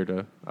gear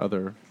to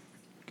other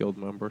guild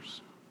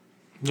members.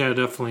 Yeah,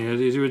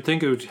 definitely. You would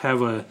think it would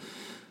have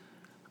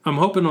I'm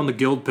hoping on the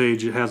guild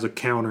page it has a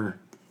counter,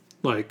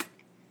 like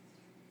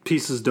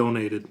pieces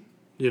donated,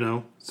 you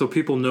know, so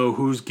people know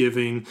who's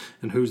giving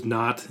and who's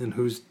not and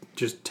who's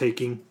just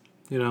taking,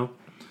 you know.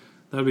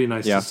 That'd be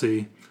nice to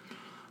see.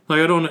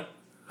 Like, I'm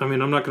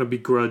not going to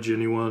begrudge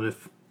anyone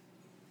if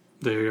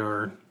they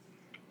are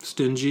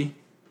stingy,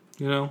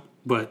 you know,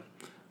 but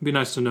it'd be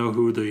nice to know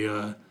who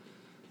the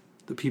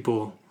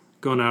people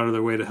going out of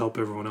their way to help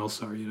everyone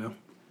else are, you know?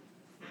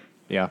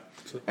 Yeah.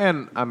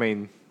 And,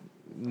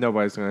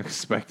 nobody's going to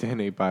expect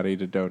anybody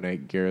to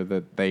donate gear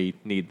that they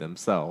need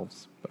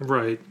themselves. But.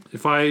 Right.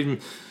 If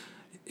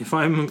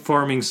I'm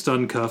farming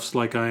stun cuffs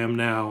like I am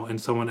now and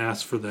someone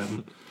asks for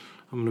them,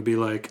 I'm going to be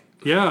like,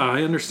 yeah,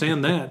 I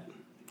understand that.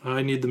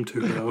 I need them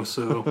too, though,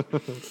 so...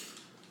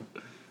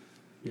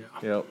 Yeah.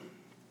 Yep.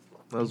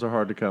 Those are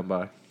hard to come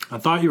by. I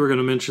thought you were going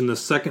to mention the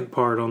second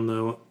part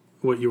on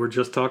what you were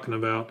just talking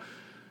about,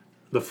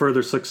 the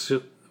further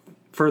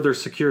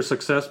secure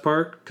success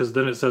part, because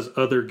then it says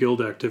other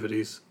guild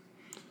activities.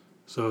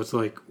 So it's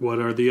like, what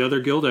are the other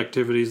guild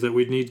activities that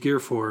we'd need gear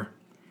for?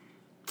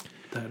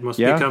 That must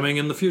be coming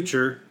in the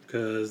future,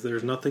 because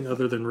there's nothing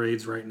other than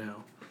raids right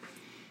now.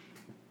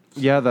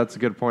 Yeah, that's a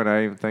good point. I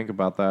didn't even think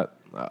about that.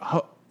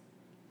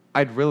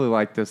 I'd really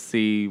like to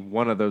see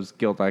one of those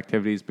guild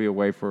activities be a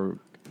way for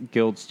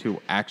guilds to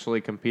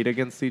actually compete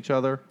against each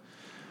other.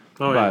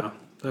 Oh, but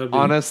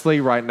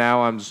Honestly, right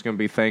now, I'm just going to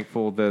be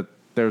thankful that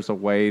there's a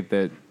way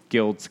that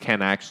guilds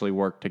can actually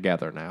work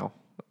together now,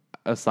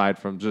 aside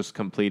from just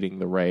completing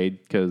the raid,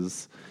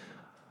 because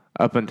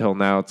up until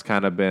now, it's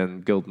kind of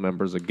been guild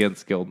members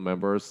against guild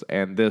members,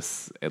 and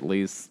this at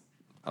least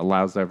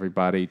allows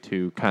everybody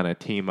to kind of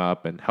team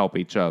up and help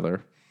each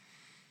other.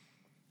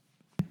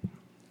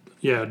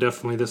 Yeah,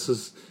 definitely. This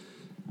is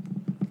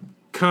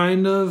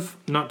kind of,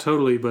 not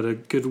totally, but a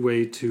good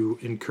way to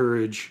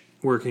encourage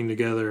working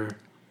together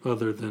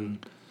other than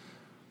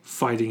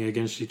fighting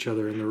against each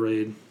other in the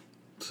raid.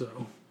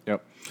 So,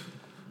 yep.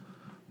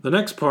 The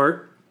next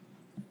part,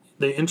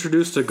 they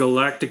introduced a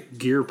galactic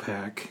gear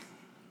pack,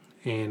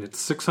 and it's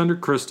 600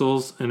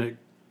 crystals, and it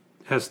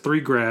has 3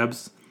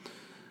 grabs,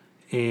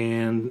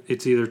 and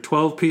it's either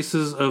 12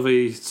 pieces of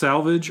a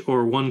salvage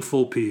or 1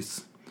 full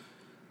piece.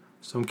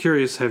 So I'm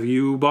curious, have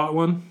you bought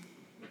one?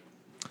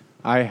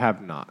 I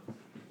have not.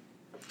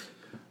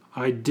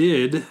 I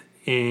did,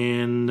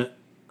 and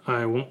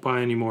I won't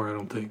buy any more, I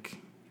don't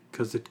think,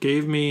 because it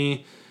gave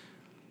me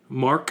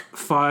Mark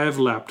V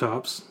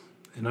laptops,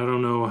 and I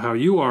don't know how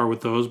you are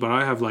with those, but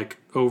I have like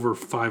over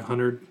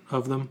 500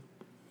 of them.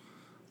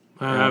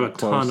 I have a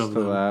ton of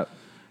them. That.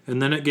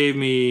 And then it gave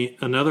me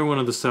another one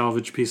of the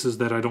salvage pieces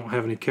that I don't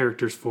have any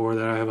characters for,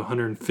 that I have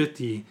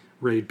 150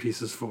 raid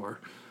pieces for.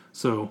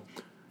 So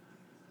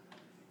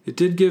it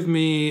did give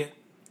me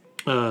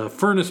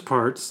furnace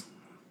parts,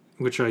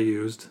 which I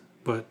used,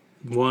 but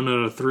 1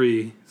 out of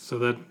 3. So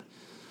that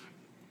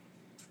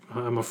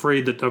I'm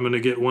afraid that I'm going to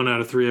get 1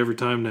 out of 3 every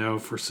time now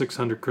for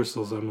 600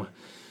 crystals. I'm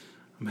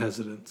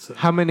hesitant. So.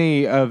 How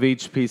many of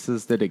each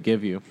pieces did it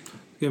give you?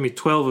 It gave me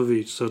 12 of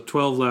each. So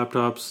 12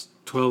 laptops,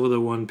 12 of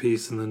the 1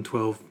 piece, and then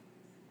 12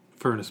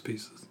 furnace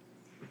pieces.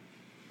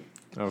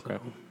 Okay.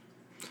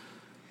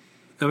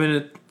 So, I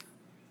mean,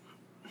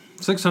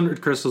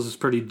 600 crystals is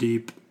pretty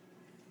deep,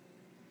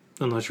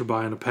 unless you're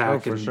buying a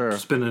pack and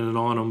spinning it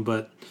on them.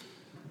 But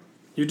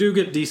you do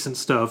get decent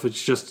stuff.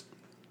 It's just,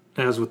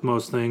 as with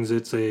most things,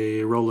 it's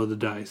a roll of the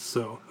dice.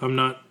 So I'm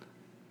not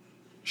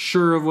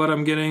sure of what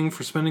I'm getting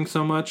for spending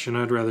so much, and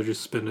I'd rather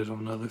just spend it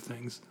on other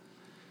things.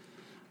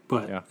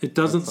 But it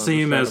doesn't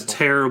seem as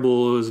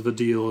terrible as of a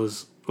deal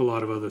as a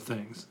lot of other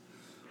things.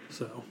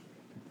 So,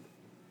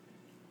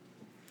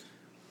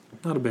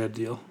 not a bad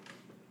deal.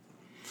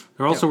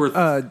 They're also worth...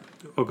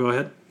 go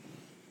ahead.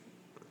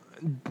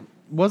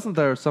 Wasn't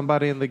there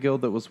somebody in the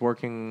guild that was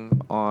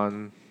working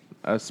on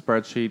a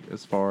spreadsheet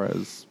as far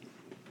as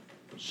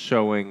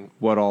showing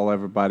what all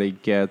everybody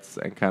gets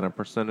and kind of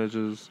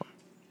percentages?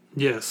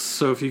 Yes.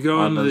 So if you go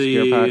on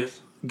the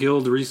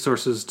guild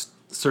resources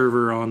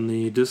server on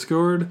the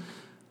Discord,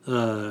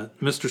 Mr.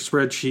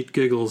 Spreadsheet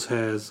Giggles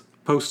has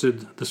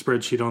posted the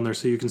spreadsheet on there,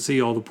 so you can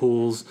see all the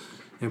pools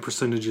and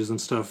percentages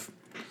and stuff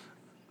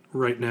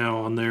right now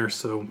on there,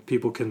 so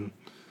people can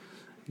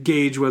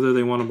gauge whether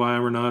they want to buy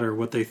them or not, or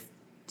what they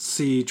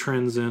see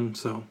trends in.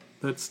 So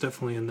that's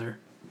definitely in there.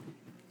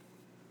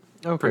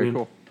 Okay, pretty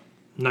cool.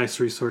 Nice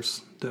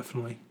resource,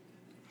 definitely.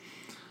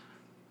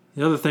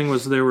 The other thing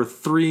was there were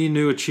 3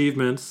 new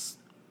achievements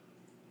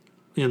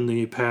in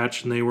the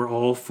patch, and they were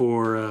all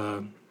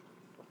for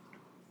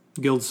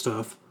guild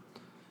stuff.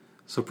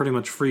 So pretty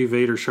much free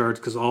Vader shards,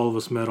 because all of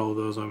us met all of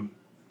those, I'm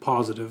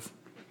positive.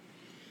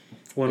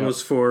 One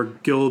was for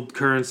guild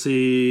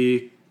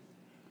currency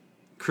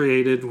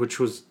created, which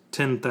was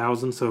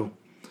 10,000, so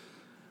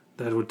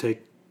that would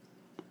take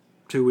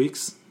 2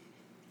 weeks,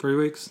 3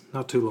 weeks,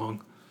 not too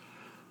long.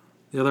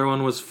 The other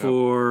one was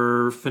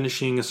for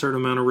finishing a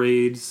certain amount of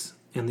raids,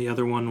 and the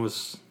other one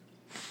was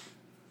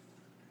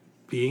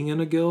being in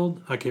a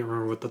guild. I can't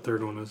remember what the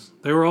third one is.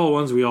 They were all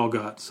ones we all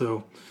got,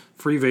 so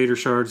free Vader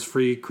shards,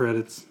 free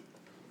credits,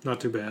 not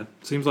too bad.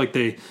 Seems like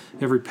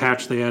every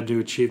patch they add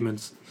new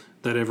achievements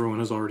that everyone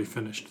has already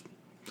finished.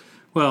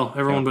 Well,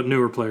 everyone but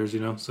newer players,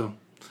 so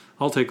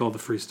I'll take all the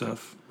free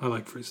stuff. I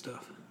like free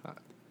stuff.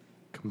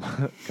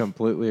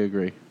 Completely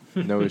agree.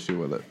 No issue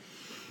with it.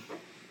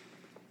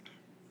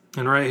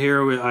 And right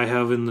here I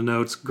have in the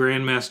notes,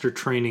 Grandmaster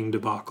Training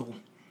Debacle.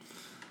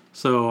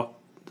 So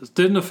this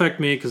didn't affect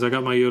me because I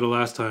got my Yoda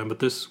last time, but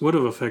this would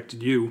have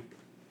affected you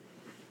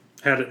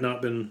had it not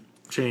been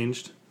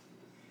changed.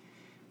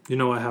 You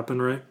know what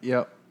happened, right?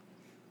 Yep.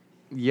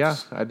 Yeah,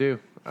 I do.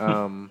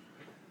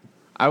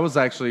 I was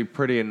actually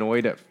pretty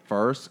annoyed at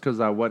first because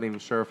I wasn't even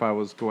sure if I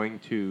was going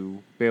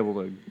to be able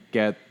to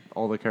get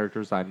all the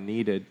characters I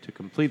needed to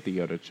complete the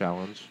Yoda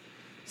challenge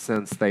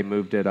since they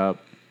moved it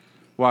up.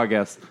 Well, I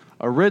guess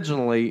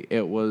originally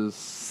it was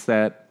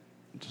set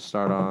to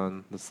start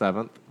on the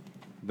 7th.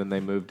 Then they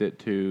moved it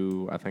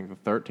to, I think, the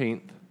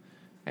 13th.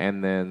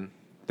 And then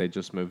they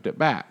just moved it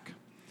back.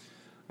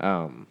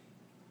 And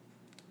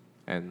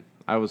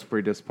I was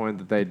pretty disappointed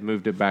that they'd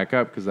moved it back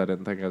up because I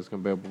didn't think I was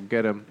going to be able to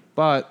get him.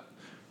 But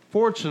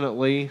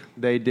fortunately,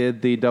 they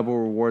did the double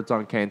rewards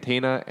on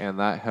Cantina, and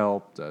that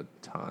helped a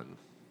ton.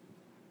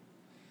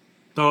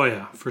 Oh,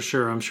 yeah, for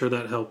sure. I'm sure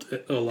that helped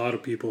a lot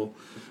of people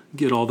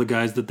get all the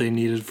guys that they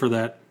needed for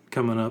that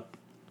coming up.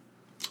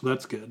 So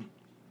that's good.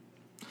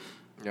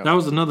 Yep. That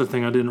was another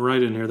thing I didn't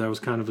write in here that was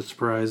kind of a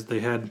surprise. They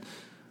had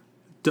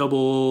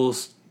double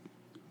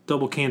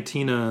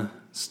cantina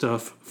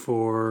stuff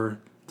for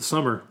the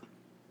summer.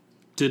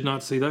 Did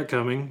not see that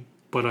coming,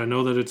 but I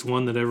know that it's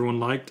one that everyone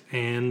liked,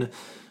 and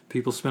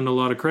people spend a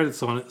lot of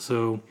credits on it,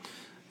 so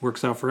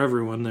works out for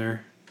everyone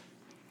there.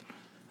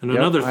 And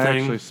another I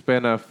thing, actually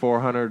spent a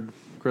 400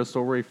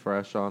 crystal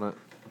refresh on it.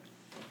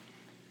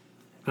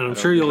 and I'm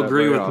sure you'll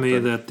agree with me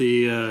that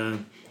the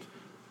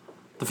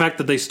fact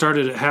that they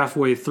started it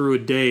halfway through a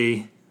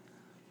day,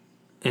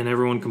 and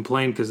everyone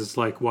complained because it's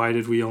like, why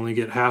did we only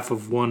get half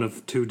of one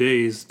of 2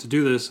 days to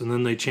do this? And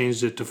then they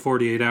changed it to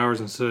 48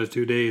 hours instead of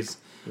 2 days.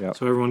 Yep.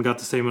 So everyone got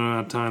the same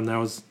amount of time. That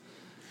was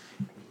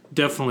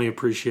definitely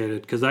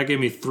appreciated because that gave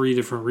me 3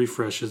 different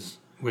refreshes,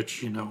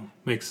 which,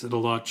 makes it a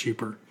lot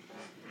cheaper.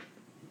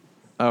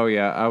 Oh,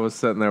 yeah. I was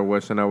sitting there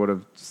wishing I would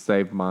have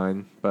saved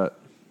mine, but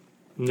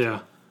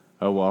Yeah.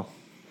 oh well.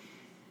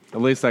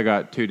 At least I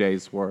got 2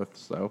 days worth,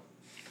 so.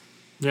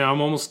 Yeah,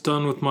 I'm almost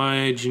done with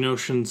my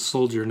Geonosian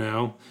soldier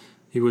now.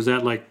 He was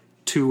at like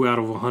 2 out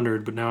of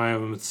 100, but now I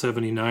have him at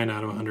 79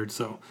 out of 100,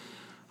 so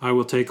I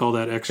will take all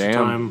that extra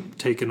time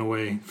taken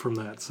away from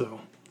that,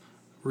 so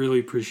really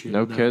appreciate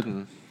No that.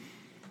 kidding.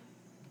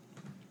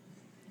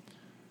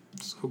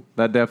 So,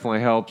 That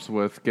definitely helps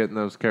with getting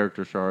those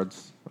character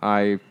shards.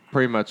 I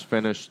pretty much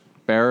finished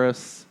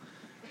Barris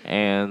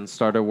and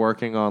started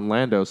working on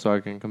Lando so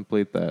I can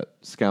complete that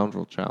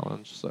scoundrel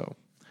challenge, so.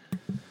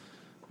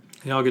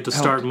 yeah, I'll get to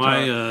start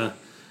my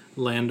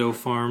Lando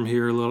farm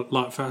here a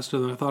lot faster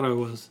than I thought I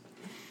was.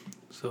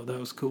 So that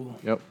was cool.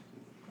 Yep.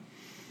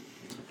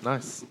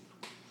 Nice.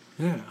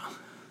 Yeah.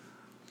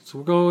 So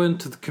we'll go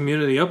into the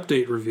community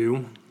update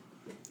review.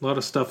 A lot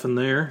of stuff in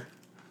there.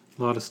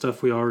 A lot of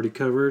stuff we already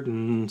covered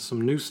and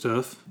some new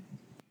stuff.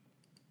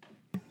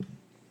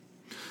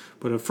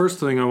 But the first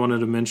thing I wanted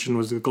to mention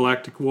was the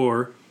Galactic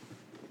War.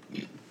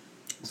 It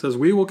says,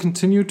 we will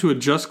continue to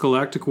adjust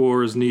Galactic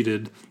War as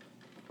needed,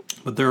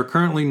 but there are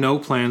currently no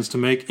plans to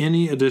make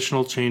any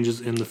additional changes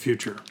in the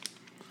future.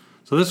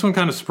 So this one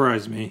kind of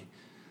surprised me.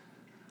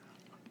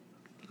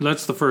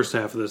 That's the first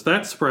half of this.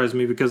 That surprised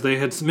me because they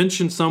had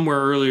mentioned somewhere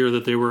earlier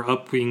that they were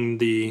upping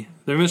they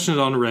mentioned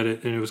it on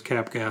Reddit and it was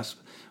CapGasp,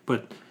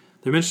 but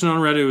they mentioned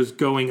on Reddit it was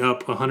going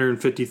up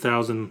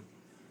 150,000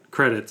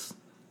 credits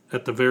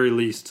at the very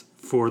least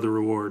for the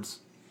rewards.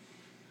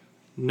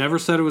 Never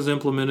said it was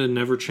implemented,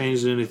 never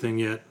changed anything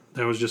yet.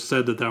 That was just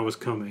said that was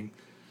coming.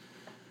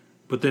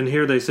 But then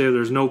here they say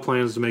there's no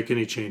plans to make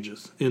any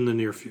changes in the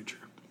near future.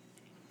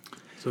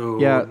 So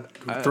Yeah,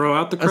 throw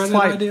out the credit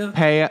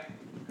idea?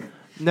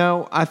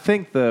 No, I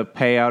think the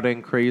payout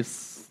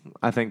increase,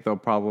 I think they'll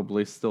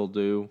probably still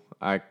do.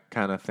 I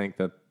kind of think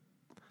that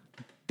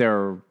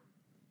their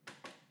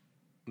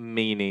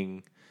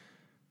meaning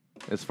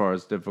as far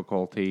as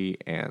difficulty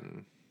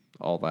and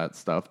all that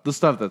stuff, the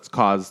stuff that's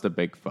caused a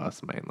big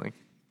fuss mainly.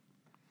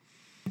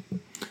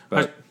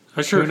 But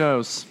I sure who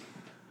knows?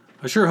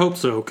 I sure hope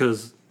so,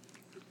 because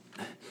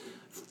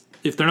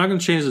if they're not going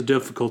to change the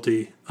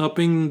difficulty,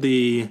 upping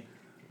the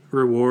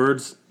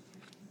rewards,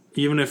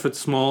 even if it's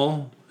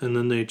small, and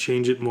then they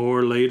change it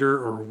more later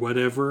or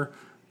whatever,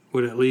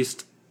 would at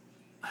least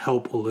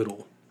help a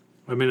little.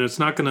 I mean, it's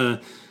not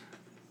gonna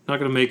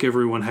make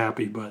everyone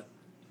happy, but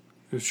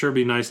it would sure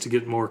be nice to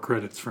get more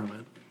credits from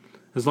it.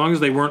 As long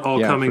as they weren't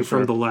all coming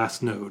from the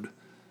last node.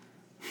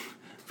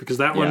 Because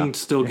that one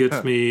still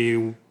gets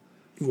me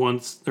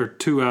once or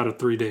 2 out of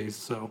 3 days.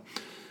 So,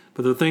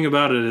 but the thing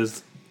about it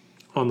is,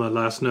 on the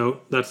last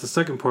note, that's the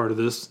second part of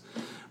this.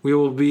 We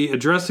will be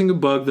addressing a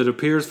bug that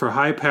appears for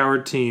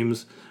high-powered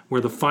teams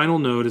where the final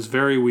node is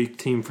very weak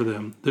team for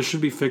them. This should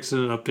be fixed in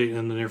an update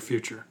in the near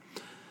future.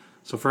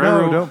 So for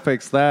everyone, don't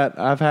fix that.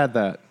 I've had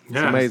that. It's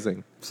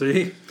amazing.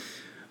 See,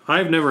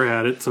 I've never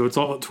had it, so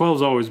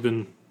 12's always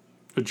been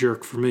a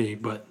jerk for me.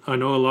 But I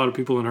know a lot of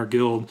people in our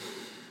guild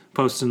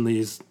posting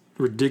these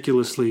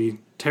ridiculously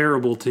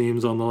terrible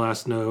teams on the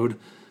last node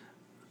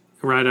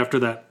right after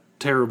that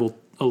terrible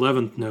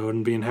 11th node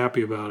and being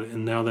happy about it,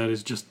 and now that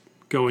is just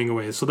going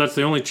away. So that's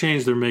the only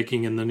change they're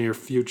making in the near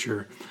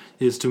future,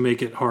 is to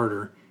make it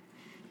harder.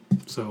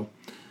 So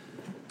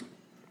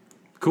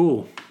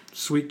cool,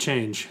 sweet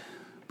change.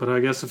 But I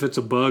guess if it's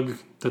a bug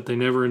that they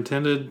never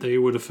intended, they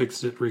would have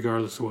fixed it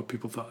regardless of what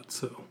people thought.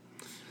 So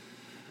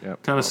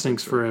kind of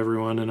stinks for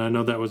everyone, and I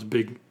know that was a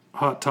big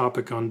hot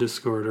topic on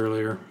Discord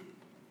earlier.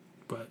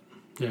 But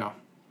yeah,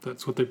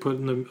 that's what they put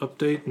in the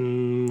update,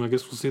 and I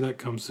guess we'll see that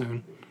come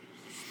soon.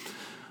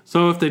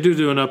 So if they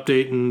do an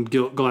update and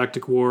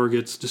Galactic War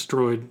gets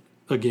destroyed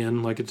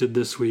again like it did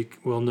this week,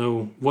 we'll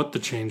know what the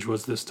change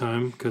was this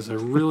time, because I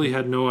really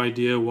had no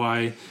idea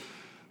why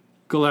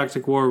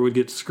Galactic War would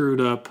get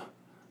screwed up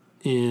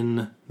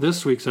in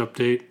this week's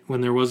update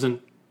when there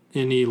wasn't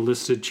any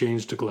listed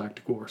change to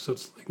Galactic War. So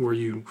it's like, were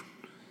you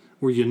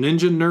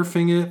ninja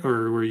nerfing it,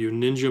 or were you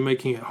ninja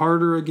making it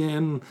harder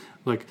again?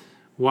 Like,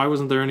 why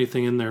wasn't there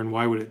anything in there, and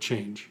why would it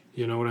change?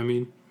 You know what I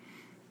mean?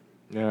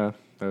 Yeah,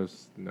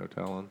 there's no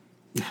telling.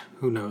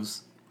 Who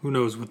knows? Who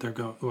knows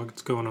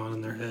what's going on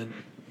in their head?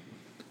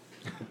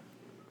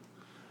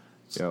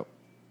 Yep.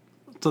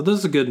 So this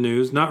is good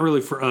news. Not really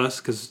for us,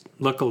 because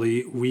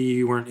luckily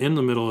we weren't in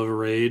the middle of a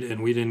raid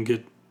and we didn't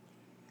get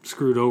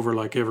screwed over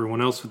like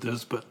everyone else with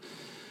this. But,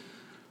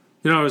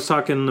 I was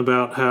talking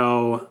about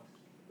how...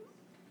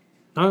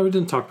 No, we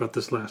didn't talk about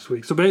this last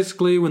week. So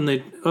basically, when they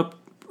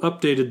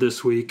updated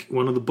this week,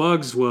 one of the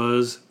bugs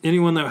was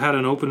anyone that had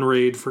an open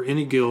raid for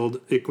any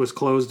guild, it was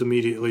closed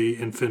immediately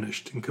and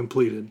finished and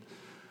completed.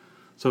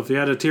 So if you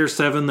had a tier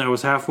 7 that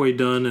was halfway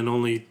done and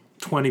only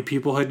 20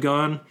 people had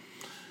gone,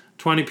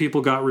 20 people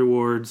got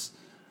rewards,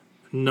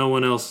 no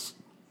one else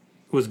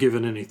was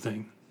given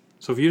anything.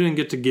 So if you didn't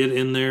get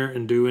in there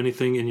and do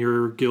anything in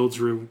your guild's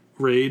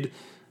raid,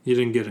 you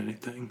didn't get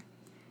anything.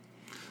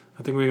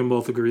 I think we can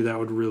both agree that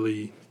would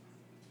really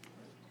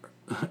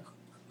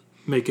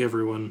make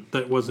everyone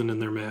that wasn't in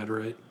there mad,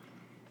 right?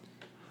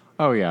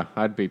 Oh, yeah.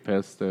 I'd be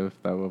pissed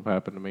if that would have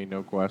happened to me,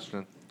 no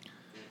question.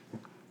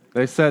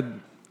 They said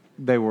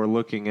they were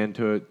looking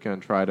into it, going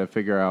to try to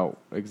figure out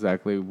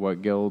exactly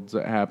what guilds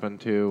it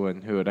happened to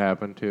and who it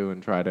happened to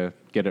and try to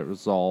get it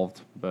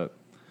resolved. But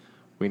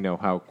we know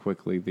how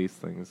quickly these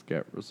things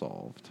get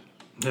resolved.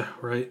 Yeah,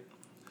 right.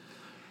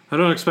 I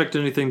don't expect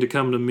anything to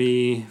come to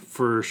me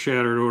for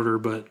Shattered Order,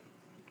 but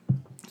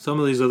some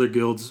of these other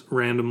guilds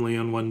randomly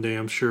on one day,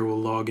 I'm sure will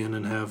log in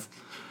and have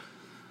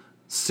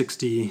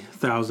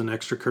 60,000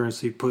 extra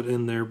currency put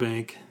in their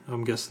bank.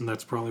 I'm guessing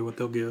that's probably what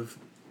they'll give.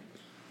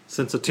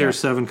 Since a tier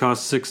 7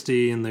 costs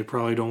 60 and they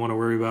probably don't want to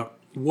worry about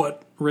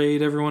what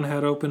raid everyone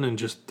had open and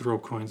just throw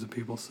coins at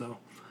people, so.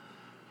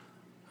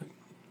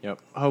 Yep.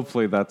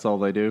 Hopefully that's all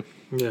they do.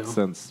 Yeah.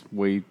 Since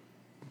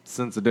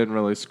it didn't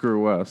really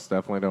screw us,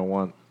 definitely don't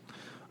want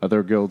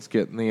other guilds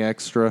getting the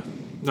extra.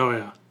 Oh,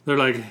 yeah. They're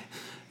like,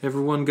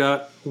 everyone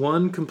got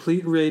one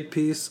complete raid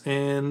piece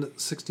and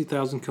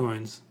 60,000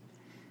 coins.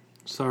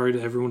 Sorry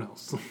to everyone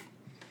else.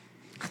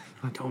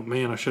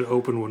 I should have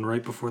opened one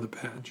right before the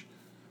patch.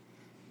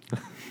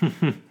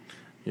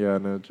 Yeah,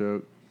 no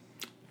joke.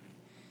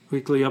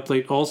 Weekly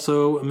update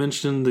also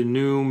mentioned the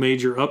new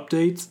major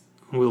updates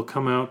will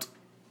come out.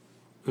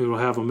 It will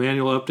have a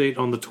manual update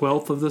on the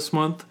 12th of this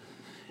month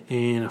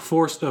and a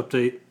forced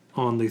update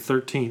on the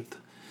 13th.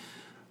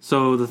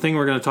 So the thing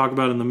we're going to talk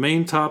about in the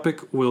main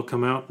topic will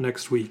come out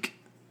next week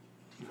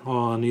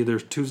on either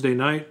Tuesday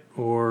night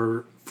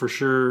or for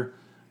sure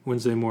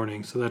Wednesday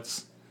morning. So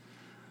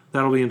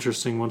that'll be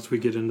interesting once we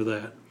get into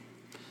that.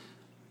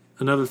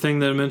 Another thing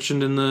that I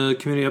mentioned in the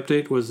community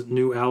update was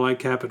new ally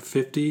cap at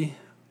 50.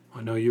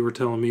 I know you were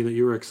telling me that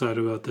you were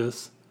excited about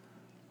this.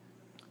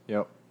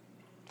 Yep.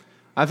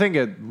 I think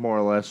it more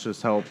or less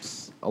just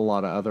helps a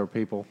lot of other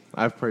people.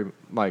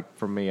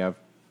 For me, I've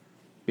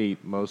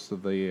beat most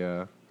of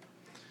the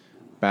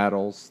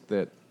battles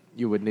that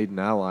you would need an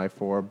ally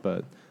for,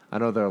 but I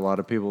know there are a lot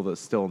of people that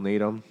still need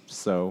them.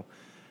 So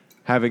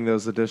having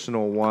those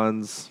additional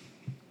ones,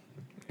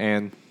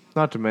 and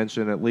not to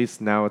mention, at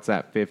least now it's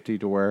at 50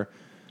 to where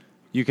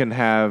you can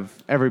have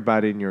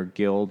everybody in your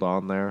guild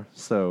on there,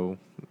 so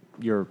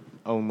you're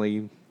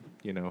only,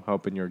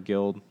 helping your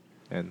guild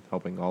and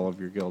helping all of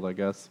your guild, I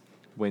guess,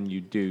 when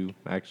you do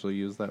actually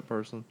use that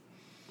person.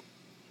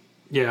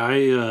 Yeah,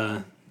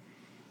 I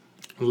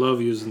love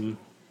using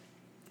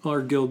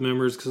our guild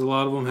members because a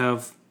lot of them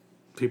have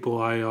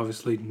people I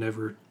obviously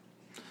never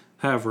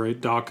have, right?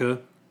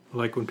 Daka.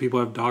 Like when people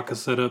have Daka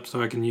set up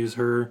so I can use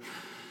her.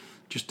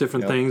 Just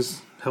different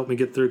things help me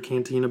get through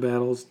Cantina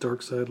battles,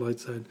 dark side, light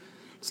side.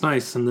 It's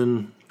nice, and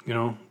then,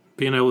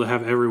 being able to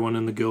have everyone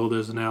in the guild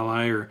as an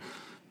ally or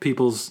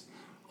people's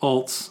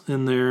alts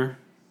in there.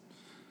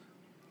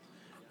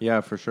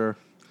 Yeah, for sure.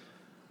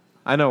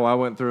 I know I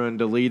went through and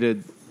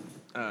deleted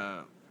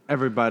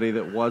everybody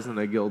that wasn't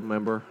a guild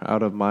member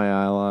out of my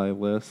ally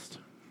list.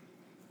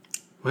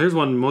 Well, here's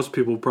one most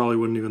people probably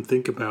wouldn't even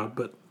think about,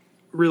 but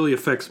really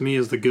affects me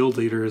as the guild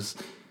leader is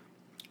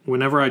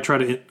whenever I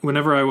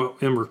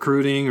am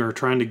recruiting or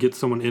trying to get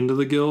someone into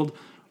the guild,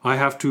 I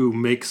have to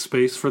make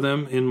space for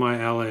them in my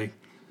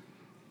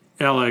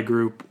ally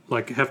group.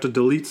 Like, I have to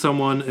delete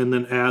someone and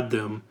then add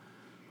them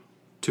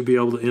to be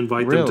able to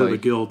invite them to the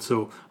guild.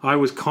 So I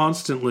was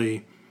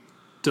constantly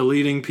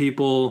deleting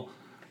people,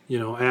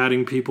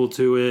 adding people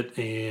to it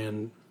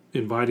and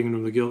inviting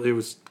them to the guild. It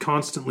was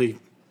constantly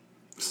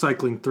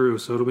cycling through.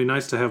 So it'll be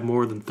nice to have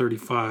more than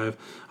 35.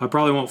 I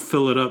probably won't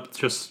fill it up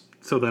just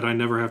so that I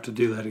never have to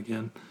do that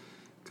again.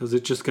 Because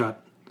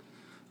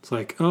it's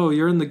like, oh,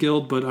 you're in the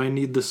guild, but I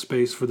need the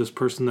space for this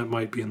person that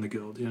might be in the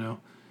guild,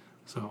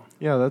 So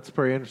yeah, that's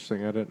pretty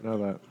interesting. I didn't know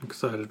that. I'm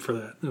excited for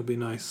that. It'll be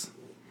nice.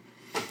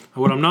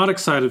 What I'm not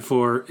excited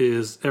for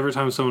is every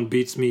time someone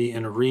beats me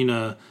in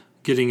arena,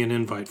 getting an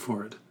invite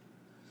for it.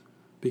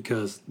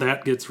 Because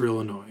that gets real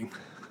annoying.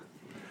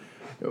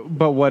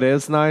 But what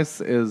is nice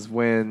is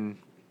when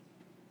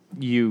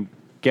you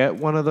get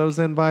one of those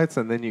invites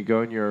and then you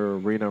go and your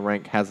arena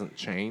rank hasn't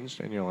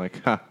changed and you're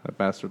like, that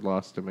bastard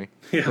lost to me.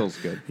 Yeah. Feels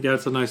good. Yeah,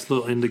 it's a nice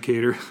little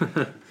indicator.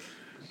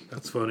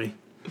 That's funny.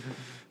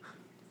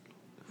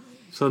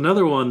 So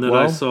another one that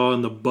I saw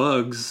in the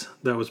bugs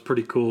that was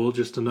pretty cool,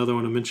 just another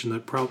one to mention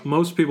that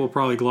most people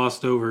probably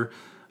glossed over.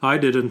 I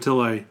did until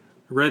I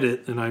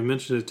Reddit, and I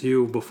mentioned it to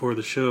you before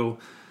the show.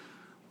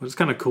 But it's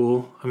kind of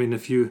cool. I mean,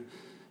 if you're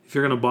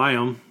gonna buy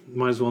them, you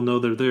might as well know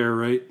they're there,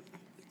 right?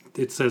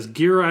 It says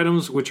gear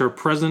items which are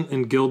present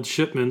in guild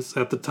shipments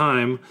at the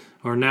time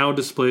are now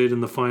displayed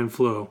in the fine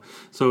flow.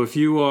 So if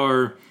you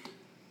are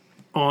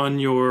on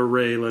your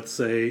array, let's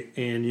say,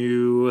 and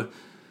you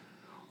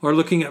are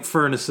looking at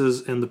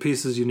furnaces and the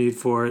pieces you need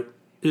for it,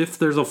 if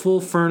there's a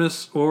full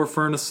furnace or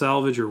furnace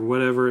salvage or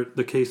whatever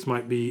the case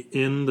might be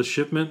in the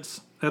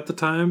shipments at the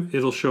time,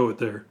 it'll show it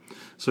there.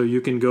 So you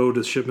can go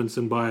to shipments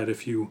and buy it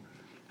if you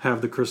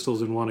have the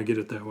crystals and want to get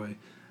it that way.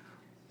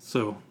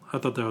 So I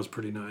thought that was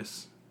pretty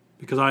nice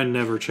because I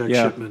never check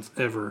shipments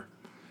ever.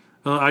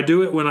 I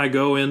do it when I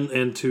go in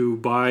and to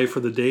buy for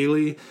the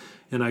daily,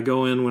 and I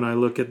go in when I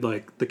look at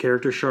like the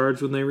character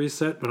shards when they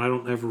reset, but I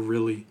don't ever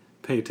really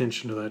pay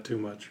attention to that too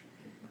much.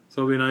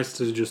 So it'd be nice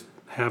to just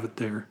have it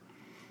there.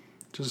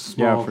 Just a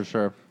small, for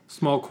sure.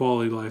 Small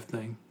quality life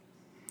thing.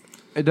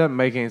 It doesn't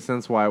make any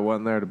sense why it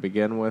wasn't there to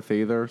begin with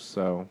either,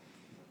 so...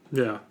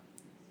 Yeah,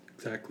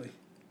 exactly.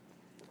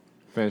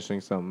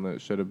 Finishing something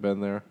that should have been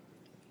there,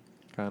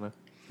 kind of.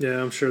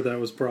 Yeah, I'm sure that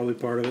was probably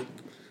part of it.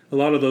 A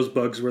lot of those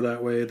bugs were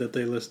that way that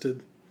they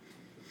listed.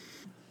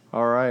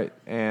 All right,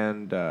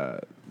 and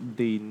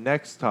the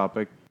next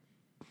topic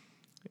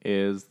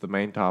is the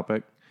main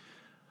topic.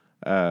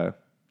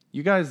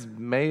 You guys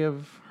may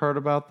have heard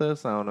about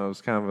this. I don't know.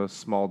 It's kind of a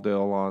small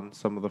deal on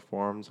some of the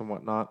forums and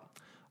whatnot.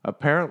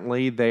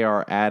 Apparently, they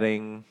are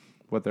adding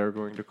what they're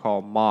going to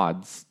call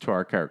mods to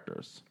our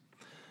characters.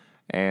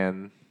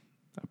 And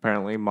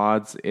apparently,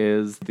 mods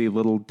is the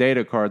little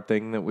data card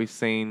thing that we've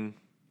seen,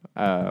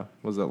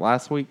 was it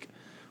last week?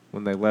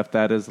 When they left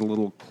that as a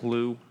little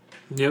clue.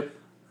 Yep.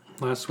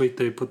 Last week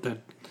they put that,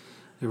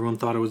 everyone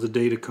thought it was a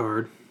data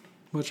card,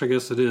 which I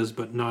guess it is,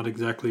 but not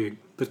exactly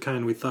the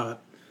kind we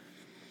thought.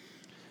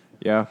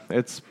 Yeah,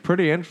 it's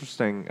pretty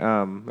interesting.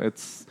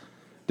 It's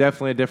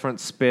definitely a different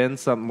spin,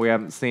 something we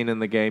haven't seen in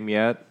the game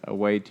yet, a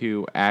way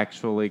to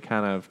actually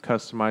kind of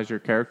customize your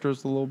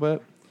characters a little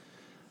bit.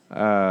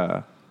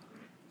 So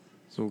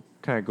we'll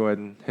kind of go ahead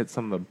and hit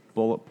some of the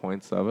bullet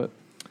points of it.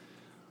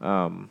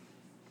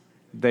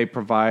 They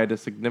provide a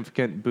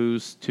significant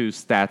boost to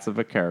stats of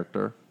a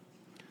character.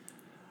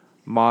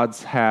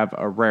 Mods have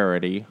a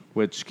rarity,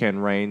 which can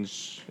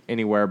range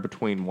anywhere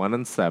between 1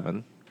 and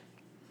 7.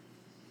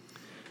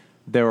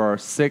 There are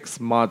 6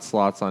 mod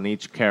slots on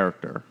each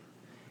character.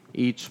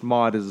 Each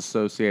mod is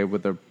associated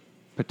with a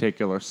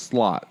particular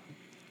slot.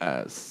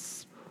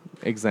 As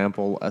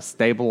example, a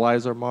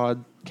stabilizer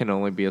mod can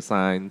only be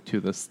assigned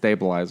to the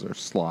stabilizer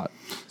slot.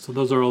 So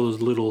those are all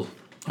those little,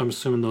 I'm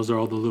assuming those are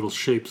all the little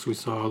shapes we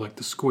saw, like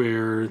the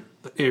square,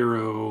 the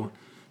arrow,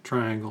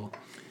 triangle.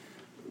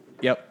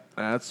 Yep,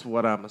 that's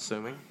what I'm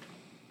assuming.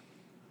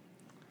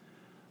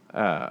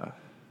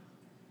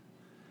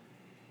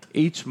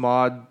 Each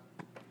mod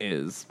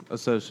is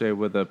associated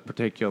with a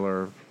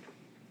particular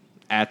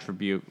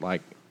attribute,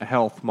 like a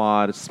health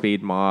mod, a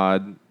speed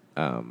mod,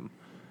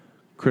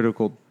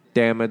 critical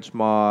damage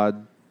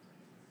mod,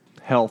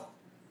 health,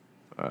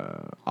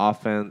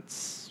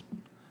 offense.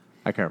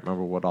 I can't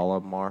remember what all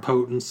of them are.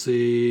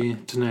 Potency,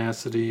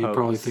 tenacity,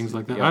 probably things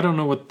like that. Yep. I don't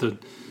know what the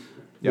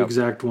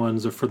exact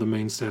ones are for the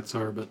main stats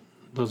are, but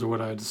those are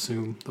what I'd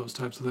assume, those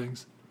types of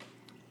things.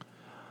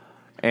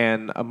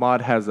 And a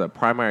mod has a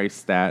primary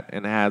stat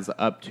and has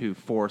up to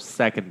 4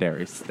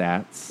 secondary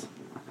stats.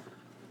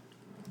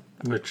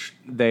 Which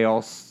they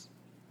also...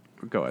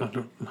 Go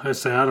ahead.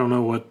 I don't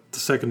know what the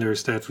secondary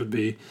stats would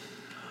be.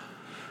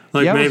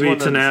 Like Yeah, maybe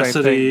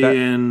tenacity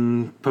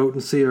and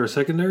potency are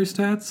secondary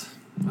stats?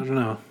 I don't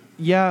know.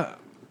 Yeah,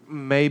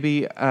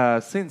 maybe.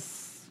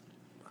 Since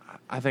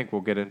I think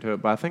we'll get into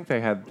it, but I think they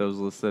had those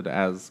listed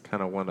as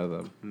kind of one of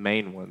the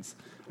main ones.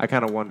 I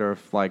kind of wonder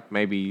if like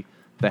maybe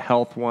the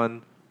health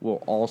one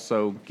will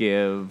also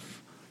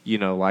give,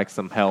 like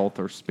some health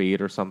or speed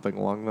or something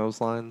along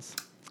those lines.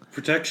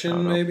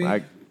 Protection, maybe?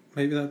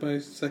 Maybe that by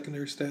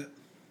secondary stat?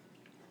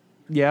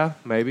 Yeah,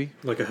 maybe.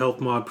 Like a health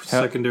mod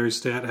secondary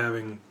stat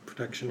having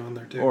protection on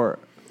there too.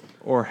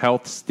 Or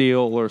health steal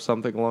or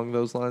something along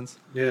those lines.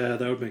 Yeah,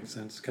 that would make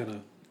sense. Kind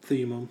of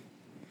theme them.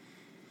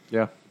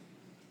 Yeah.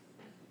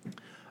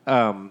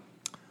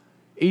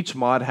 Each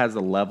mod has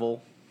a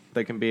level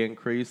that can be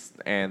increased,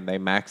 and they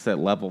max at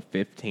level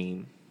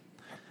 15.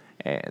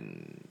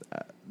 And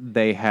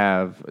they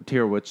have a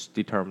tier which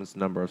determines the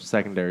number of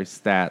secondary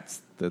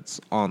stats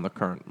that's on the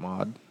current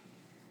mod.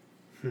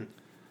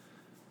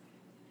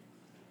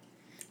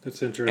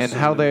 That's interesting. And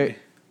how they...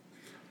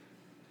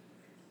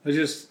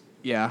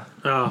 Yeah.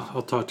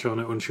 I'll touch on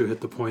it once you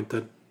hit the point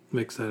that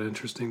makes that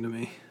interesting to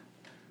me.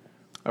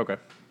 Okay.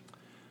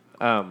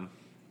 How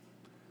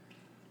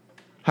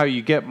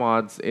you get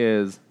mods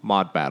is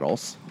mod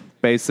battles.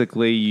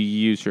 Basically, you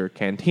use your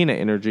Cantina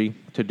energy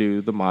to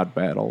do the mod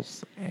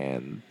battles,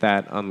 and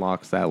that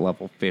unlocks that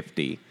level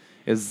 50.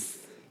 Is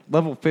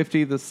level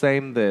 50 the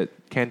same that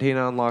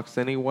Cantina unlocks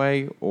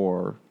anyway,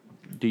 or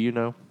do you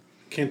know?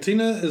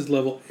 Cantina is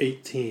level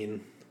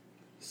 18,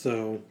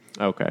 so...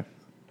 Okay.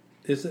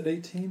 Is it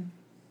 18?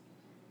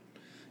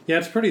 Yeah,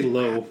 it's pretty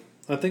low.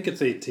 I think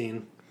it's 18.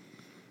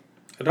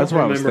 I don't That's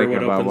what I was remember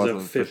thinking what about. I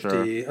opens at wasn't for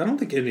 50. I don't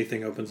think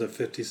anything opens at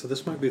 50, so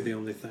this might be the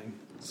only thing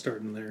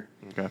starting there.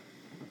 Okay.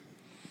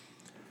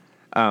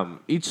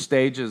 Each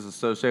stage is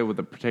associated with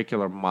a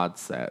particular mod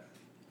set.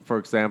 For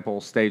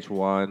example, stage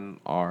 1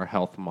 are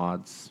health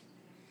mods.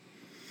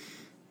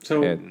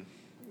 So And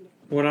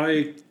what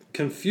I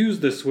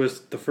confused this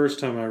with the first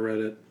time I read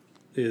it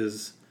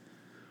is...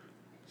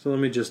 So let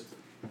me just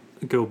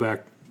go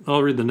back.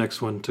 I'll read the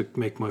next one to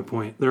make my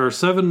point. There are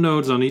 7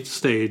 nodes on each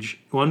stage,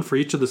 one for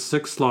each of the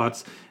 6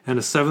 slots, and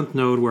a 7th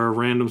node where a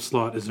random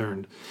slot is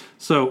earned.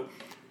 So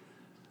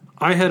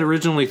I had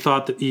originally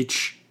thought that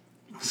each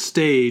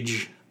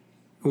stage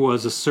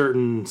was a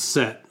certain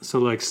set. So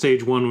like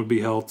stage 1 would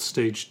be health,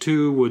 stage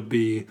 2 would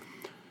be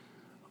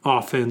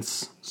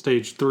offense,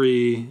 stage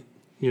 3,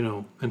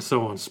 and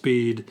so on,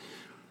 speed.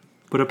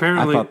 But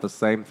apparently... I thought the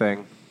same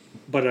thing.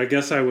 But I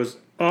guess I was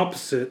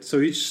opposite. So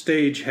each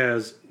stage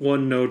has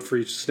 1 node for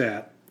each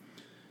stat.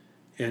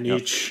 And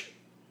each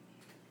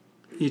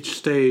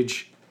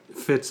stage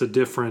fits a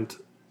different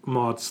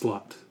mod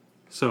slot.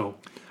 So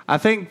I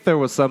think there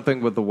was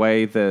something with the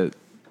way that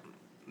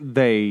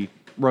they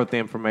wrote the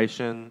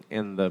information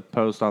in the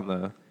post on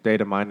the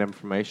data mined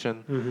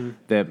information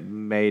that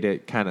made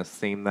it kind of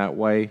seem that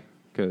way.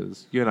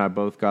 Because you and I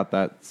both got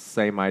that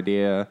same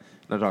idea.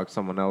 And I talked to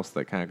someone else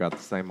that kind of got the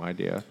same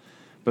idea.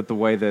 But the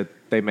way that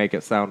they make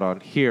it sound on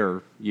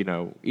here,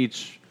 the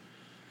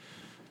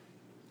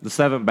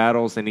 7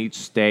 battles in each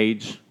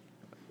stage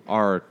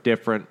are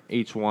different,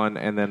 each one.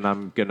 And then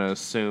I'm going to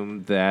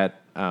assume that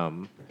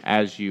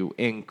as you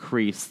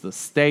increase the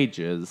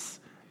stages,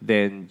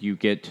 then you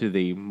get to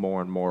the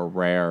more and more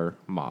rare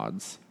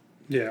mods.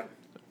 yeah.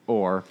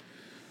 Or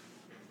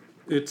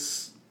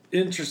It's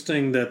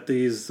interesting that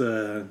these...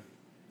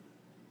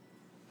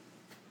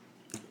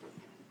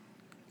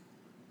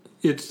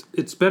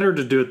 It's better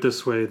to do it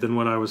this way than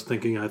what I was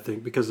thinking, I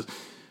think, because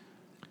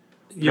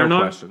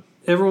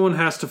everyone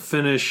has to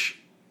finish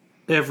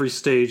every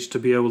stage to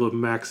be able to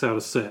max out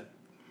a set.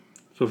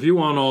 So if you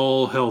want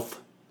all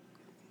health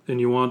and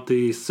you want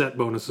the set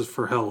bonuses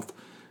for health,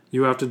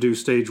 you have to do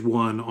stage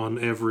 1 on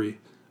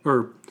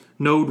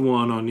node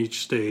 1 on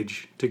each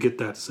stage to get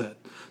that set.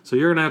 So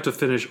you're going to have to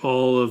finish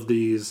all of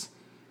these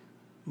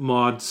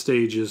mod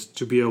stages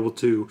to be able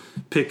to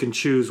pick and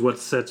choose what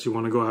sets you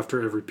want to go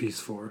after every piece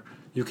for.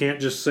 You can't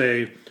just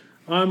say,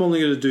 I'm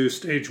only going to do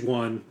stage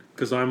 1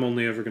 because I'm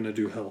only ever going to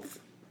do health.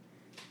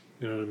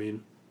 You know what I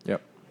mean?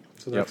 Yep.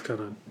 So that's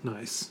kind of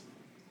nice.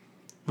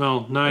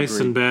 Well, nice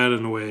Agreed. and bad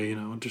in a way,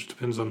 it just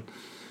depends on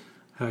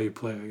how you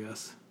play, I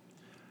guess.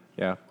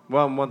 Yeah.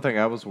 Well, one thing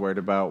I was worried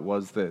about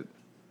was that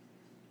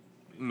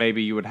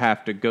maybe you would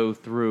have to go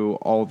through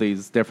all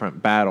these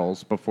different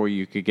battles before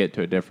you could get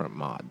to a different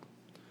mod,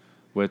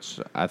 which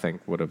I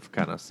think would have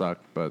kind of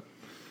sucked, but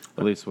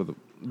at least with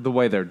the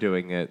way they're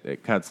doing it,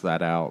 it cuts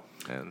that out,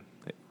 and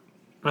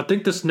I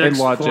think this next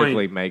it logically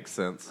point makes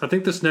sense. I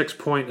think this next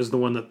point is the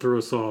one that threw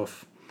us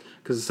off,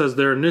 because it says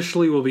there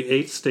initially will be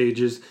 8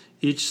 stages.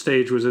 Each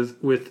stage was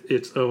with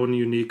its own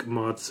unique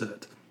mod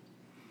set.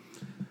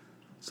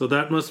 So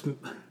that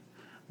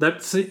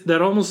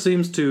almost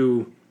seems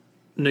to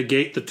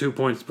negate the 2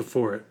 points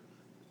before it,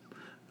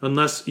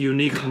 unless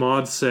unique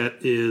mod set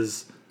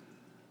is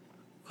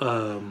what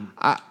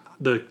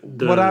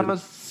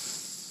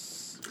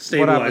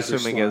I'm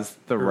assuming is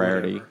the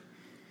rarity. Whatever.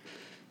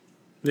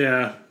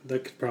 Yeah,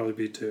 that could probably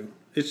be too.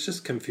 It's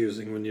just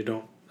confusing when you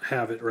don't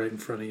have it right in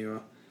front of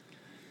you.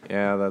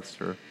 Yeah, that's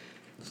true.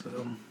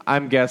 So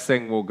I'm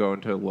guessing we'll go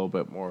into a little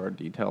bit more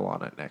detail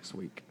on it next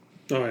week.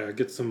 oh yeah,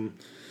 get some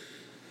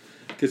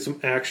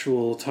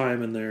actual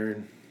time in there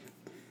and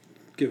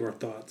give our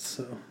thoughts.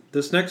 So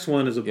this next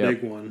one is a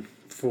big one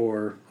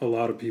for a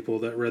lot of people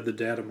that read the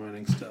data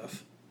mining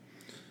stuff.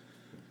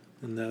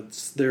 And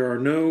that's there are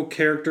no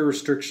character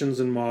restrictions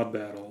in mod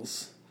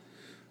battles.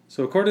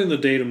 So according to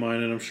the data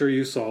mine, and I'm sure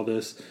you saw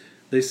this,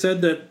 they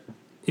said that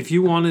if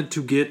you wanted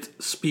to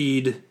get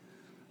speed,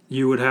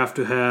 you would have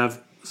to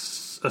have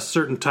a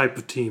certain type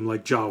of team,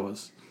 like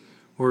Jawas.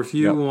 Or if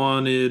you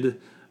wanted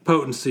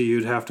potency,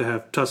 you'd have to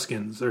have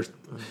Tuskens.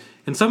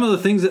 And some of the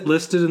things that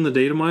listed in the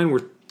data mine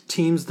were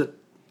teams that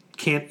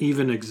can't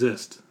even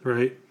exist,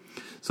 right?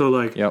 So,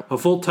 like, a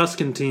full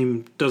Tusken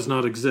team does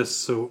not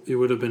exist, so it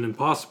would have been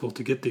impossible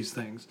to get these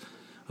things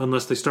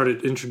unless they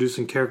started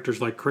introducing characters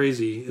like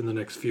crazy in the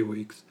next few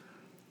weeks.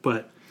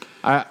 But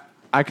I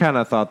kind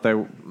of thought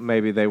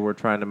maybe they were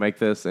trying to make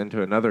this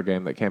into another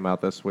game that came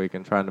out this week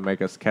and trying to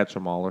make us catch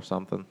them all or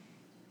something.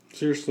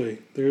 Seriously,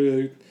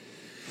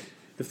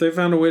 if they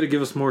found a way to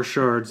give us more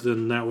shards,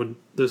 then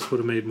this would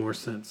have made more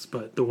sense.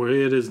 But the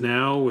way it is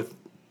now,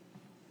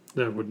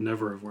 that would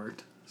never have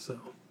worked. So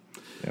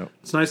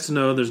it's nice to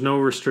know there's no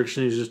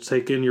restriction. You just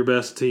take in your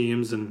best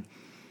teams and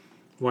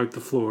wipe the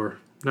floor.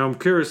 Now I'm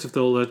curious if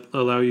they'll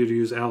allow you to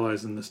use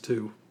allies in this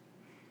too.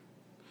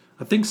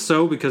 I think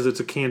so, because it's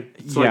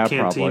like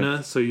Cantina.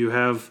 Probably. So you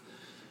have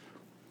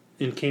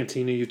in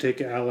Cantina you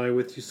take an ally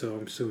with you. So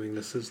I'm assuming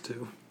this is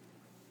too.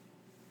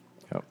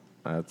 Yep,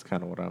 that's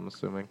kind of what I'm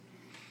assuming.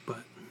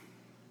 But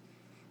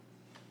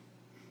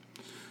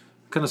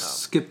Kind of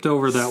skipped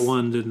over that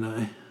one, didn't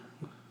I?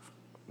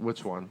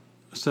 Which one?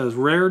 It says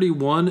rarity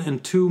 1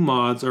 and 2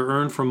 mods are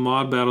earned from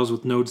mod battles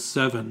with node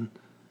 7,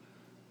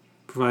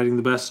 providing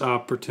the best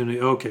opportunity.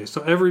 Okay,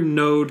 so every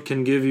node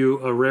can give you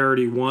a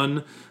rarity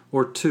 1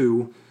 or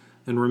 2,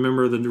 and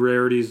remember the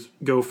rarities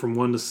go from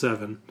 1 to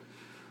 7.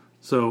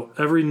 So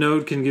every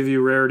node can give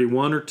you rarity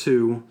 1 or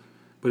 2,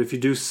 but if you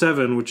do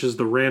 7, which is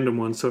the random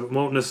one, so it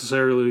won't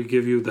necessarily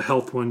give you the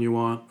health one you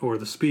want or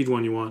the speed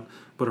one you want,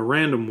 but a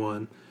random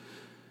one.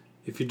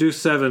 If you do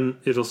 7,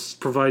 it'll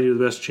provide you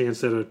the best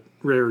chance at a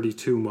rarity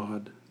 2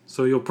 mod.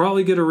 So you'll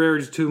probably get a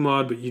rarity 2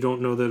 mod, but you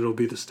don't know that it'll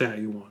be the stat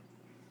you want.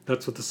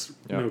 That's what this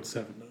node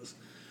 7 does.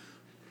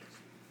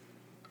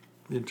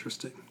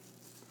 Interesting.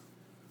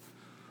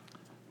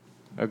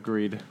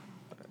 Agreed.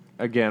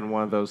 Again,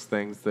 one of those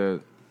things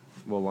that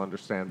we'll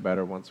understand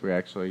better once we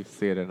actually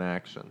see it in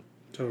action.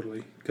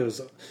 Totally.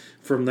 Because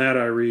from that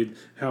I read,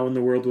 how in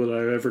the world would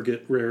I ever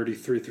get rarity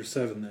 3 through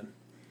 7 then?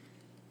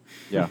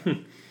 Yeah.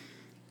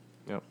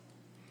 Yep.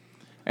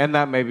 And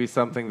that may be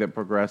something that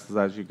progresses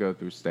as you go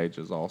through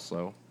stages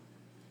also.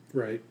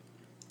 Right.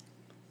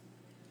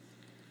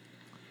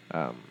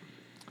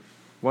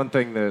 One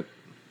thing that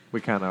we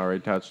kind of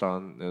already touched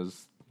on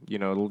is,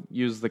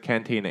 use the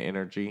Cantina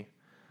energy.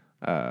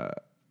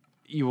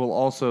 You will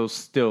also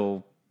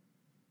still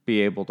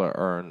be able to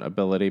earn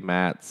ability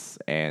mats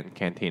and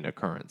Cantina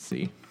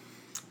currency.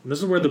 And this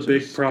is where the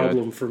big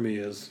problem for me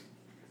is.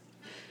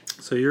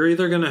 So you're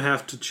either going to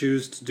have to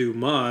choose to do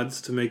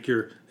mods to make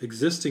your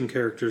existing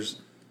characters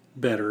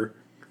better,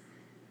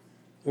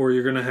 or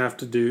you're going to have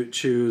to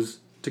choose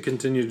to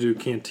continue to do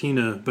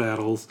Cantina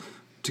battles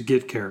to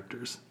get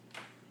characters.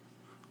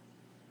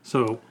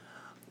 So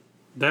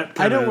that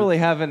I don't really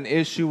have an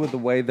issue with the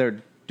way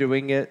they're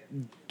doing it,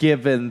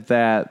 given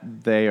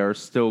that they are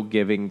still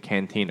giving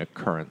Cantina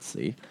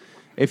currency.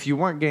 If you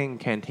weren't getting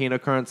Cantina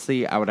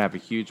currency, I would have a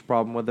huge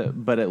problem with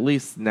it. But at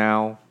least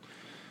now,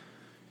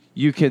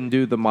 you can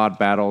do the mod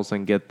battles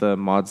and get the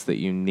mods that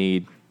you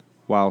need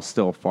while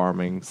still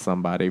farming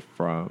somebody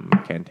from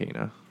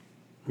Cantina.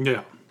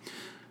 Yeah.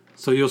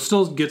 So you'll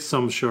still get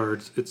some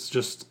shards. It's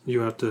just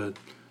you have to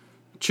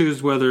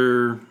choose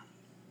whether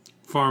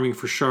farming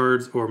for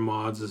shards or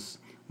mods is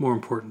more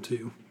important to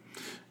you.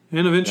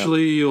 And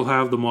eventually you'll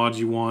have the mods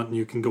you want and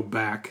you can go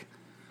back.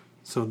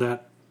 So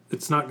that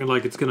it's not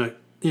like it's going to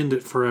end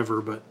it forever,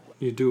 but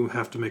you do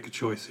have to make a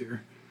choice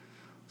here.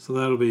 So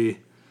that'll be,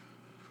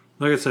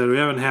 like I said, we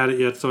haven't had it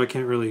yet, so I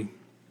can't really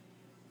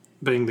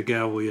bang the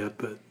gavel yet,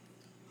 but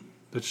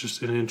that's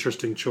just an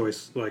interesting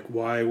choice. Like,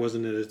 why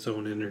wasn't it its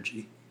own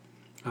energy?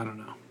 I don't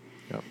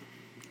know.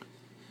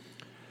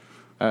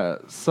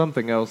 Yep.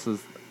 Something else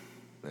is,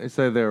 they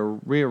say they're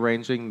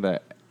rearranging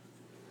the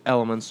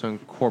elements to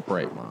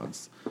incorporate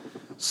mods.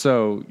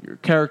 So your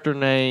character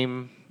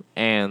name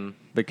and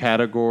the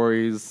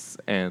categories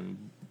and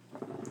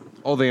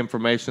all the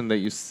information that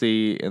you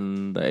see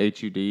in the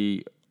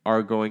HUD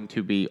are going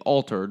to be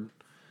altered.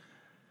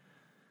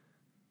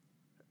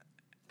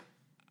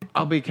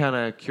 I'll be kind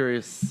of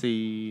curious to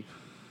see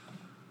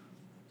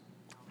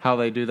how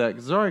they do that,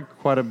 because there's already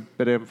quite a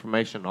bit of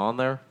information on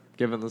there,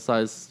 given the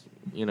size,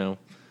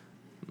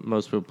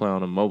 most people play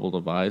on a mobile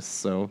device,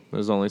 so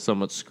there's only so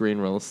much screen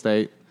real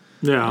estate.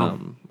 Yeah.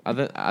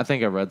 I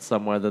think I read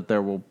somewhere that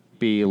there will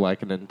be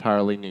like an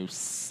entirely new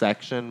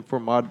section for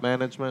mod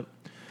management,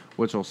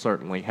 which will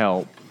certainly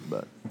help.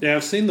 But yeah,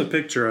 I've seen the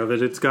picture of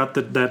it. It's got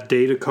that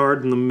data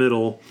card in the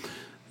middle,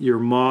 your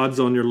mods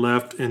on your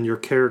left, and your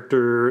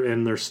character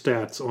and their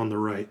stats on the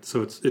right.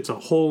 So it's a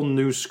whole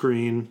new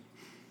screen.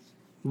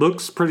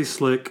 Looks pretty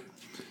slick.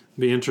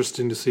 Be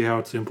interesting to see how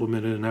it's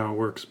implemented and how it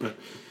works. But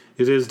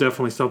it is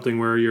definitely something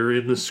where you're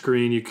in the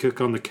screen, you click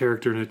on the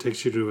character, and it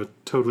takes you to a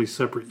totally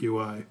separate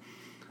UI.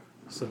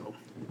 So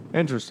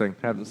interesting.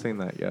 Haven't seen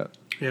that yet.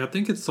 Yeah, I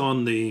think it's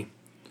on the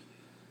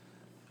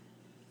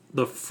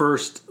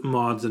first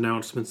mods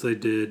announcements they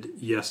did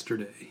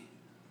yesterday.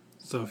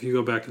 So if you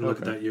go back and look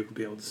at that, you'll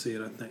be able to see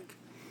it, I think.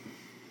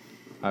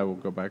 I will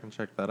go back and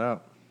check that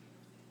out.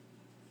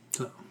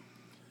 So.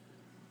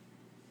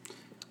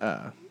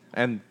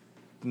 And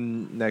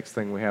next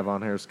thing we have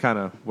on here is kind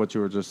of what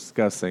you were just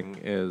discussing,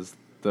 is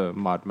the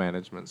mod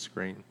management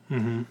screen.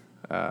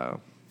 Mm-hmm.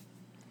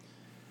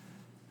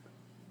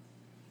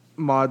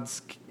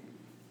 Mods,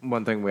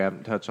 one thing we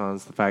haven't touched on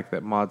is the fact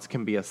that mods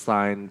can be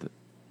assigned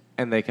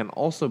and they can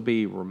also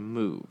be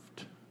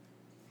removed.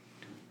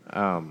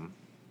 I'll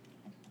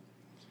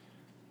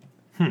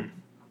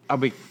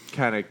be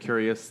kind of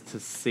curious to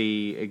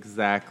see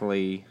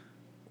exactly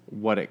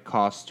what it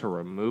costs to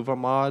remove a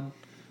mod.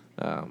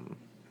 I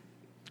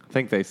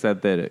think they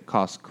said that it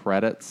costs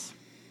credits,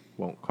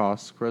 won't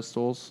cost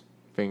crystals.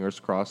 Fingers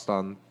crossed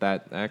on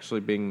that actually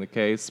being the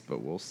case,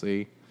 but we'll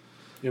see.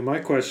 Yeah, my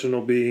question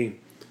will be,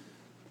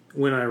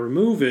 when I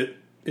remove it,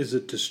 is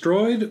it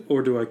destroyed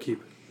or do I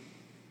keep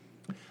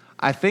it?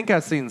 I think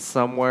I've seen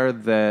somewhere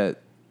that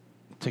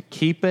to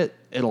keep it,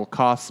 it'll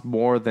cost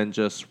more than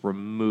just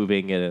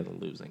removing it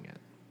and losing it.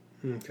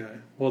 Okay.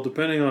 Well,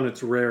 depending on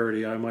its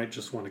rarity, I might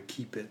just want to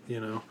keep it,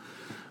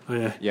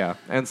 Yeah,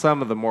 and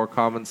some of the more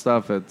common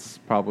stuff, it's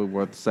probably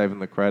worth saving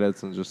the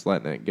credits and just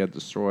letting it get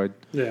destroyed.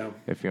 Yeah.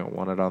 If you don't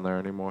want it on there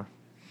anymore.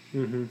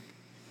 Mm-hmm.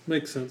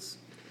 Makes sense.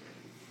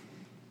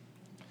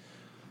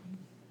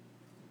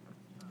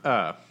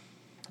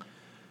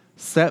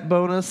 Set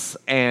bonus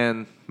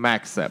and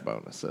max set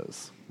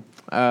bonuses.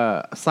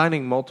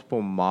 Assigning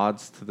multiple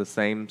mods to the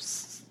same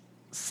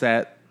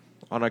set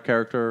on a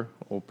character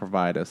will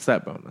provide a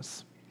set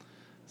bonus.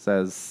 It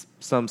says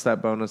some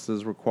set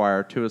bonuses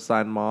require 2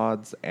 assigned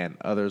mods and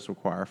others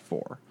require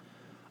 4.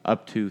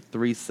 Up to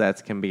 3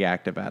 sets can be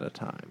active at a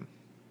time.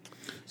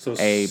 So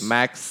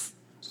max.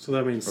 So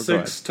that means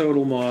 6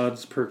 total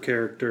mods per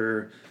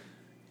character,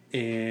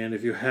 and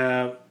if you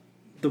have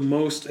the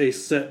most a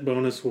set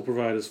bonus will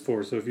provide is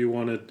 4. So if you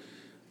wanted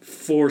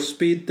 4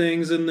 speed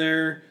things in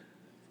there,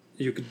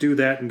 you could do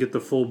that and get the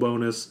full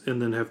bonus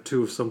and then have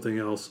 2 of something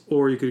else.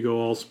 Or you could go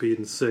all speed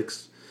and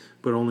 6,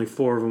 but only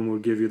 4 of them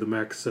would give you the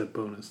max set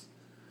bonus.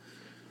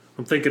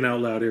 I'm thinking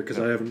out loud here because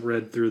I haven't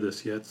read through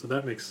this yet, so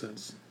that makes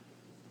sense.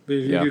 But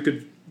you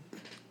could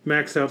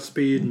max out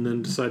speed and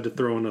then decide to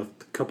throw in a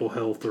couple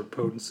health or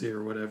potency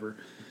or whatever.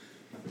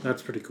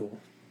 That's pretty cool.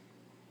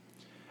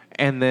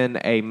 And then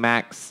a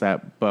max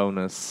set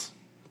bonus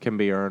can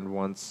be earned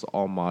once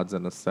all mods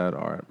in a set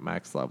are at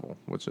max level,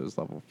 which is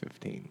level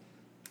 15.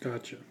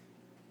 Gotcha.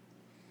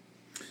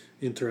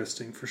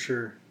 Interesting, for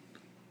sure.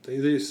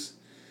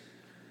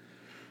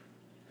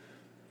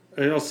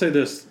 I'll say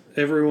this.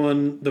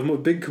 The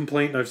big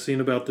complaint I've seen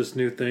about this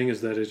new thing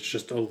is that it's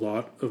just a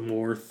lot of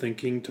more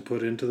thinking to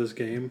put into this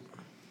game.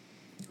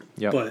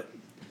 Yep. But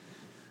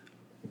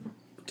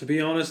to be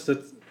honest,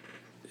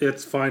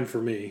 it's fine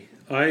for me.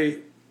 I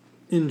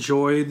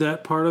enjoy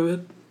that part of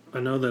it. I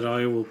know that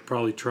I will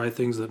probably try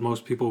things that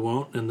most people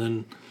won't and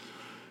then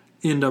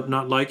end up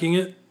not liking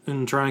it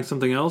and trying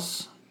something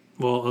else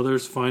while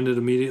others find it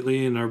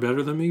immediately and are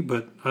better than me.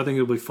 But I think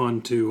it'll be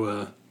fun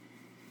to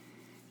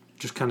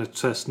just kind of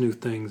test new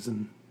things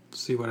and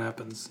see what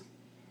happens.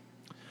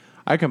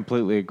 I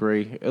completely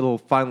agree. It'll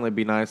finally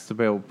be nice to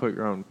be able to put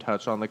your own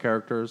touch on the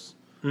characters.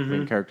 Mm-hmm. I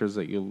mean, characters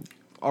that you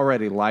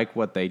already like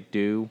what they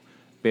do,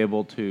 be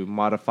able to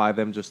modify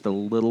them just a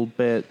little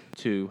bit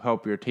to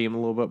help your team a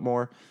little bit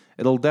more.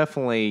 It'll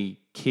definitely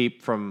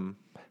keep from,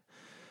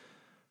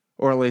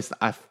 or at least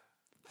I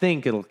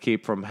think it'll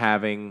keep from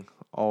having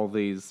all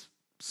these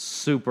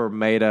super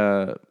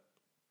meta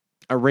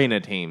arena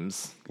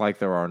teams like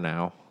there are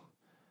now.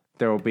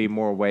 There will be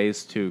more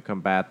ways to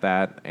combat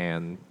that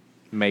and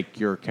make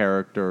your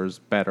characters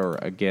better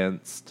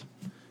against,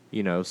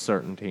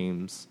 certain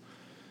teams.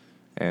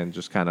 And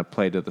just kind of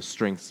play to the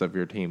strengths of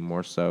your team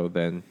more so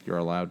than you're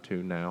allowed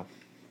to now.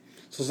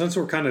 So since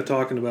we're kind of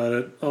talking about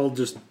it, I'll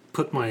just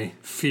put my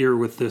fear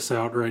with this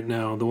out right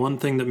now. The one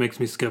thing that makes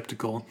me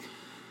skeptical.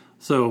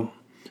 So,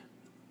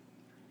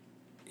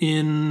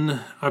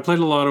 I played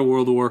a lot of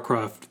World of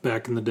Warcraft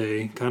back in the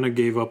day. Kind of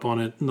gave up on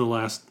it in the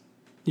last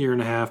year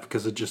and a half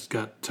because I just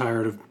got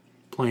tired of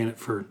playing it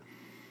for,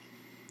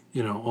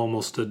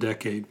 almost a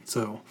decade.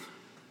 So,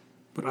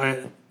 but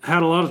I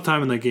had a lot of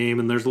time in that game,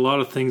 and there's a lot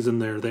of things in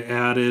there they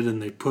added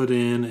and they put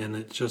in, and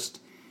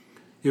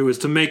it was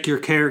to make your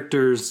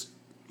characters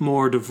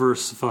more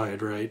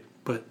diversified, right?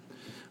 But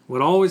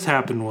what always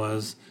happened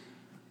was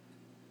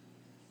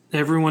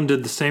everyone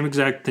did the same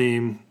exact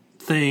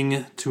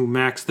thing to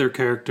max their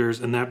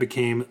characters, and that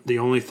became the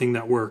only thing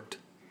that worked.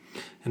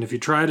 And if you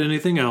tried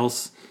anything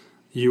else,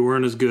 you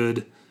weren't as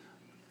good,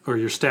 or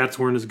your stats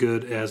weren't as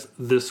good as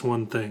this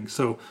one thing.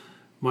 So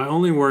my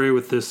only worry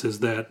with this is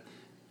that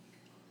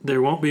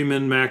there won't be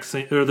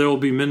min-maxing, or there will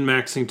be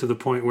min-maxing to the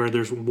point where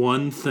there's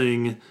one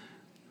thing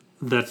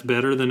that's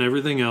better than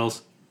everything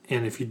else,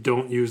 and if you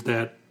don't use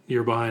that,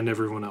 you're behind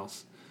everyone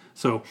else.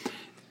 So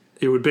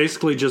it would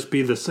basically just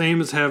be the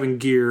same as having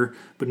gear,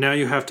 but now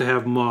you have to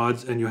have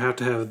mods, and you have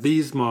to have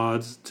these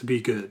mods to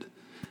be good.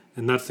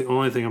 And that's the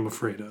only thing I'm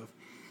afraid of.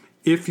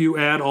 If you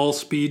add all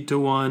speed to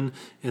one,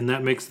 and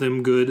that makes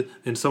them good,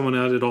 and someone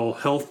added all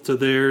health to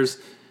theirs,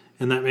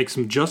 and that makes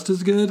them just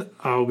as good,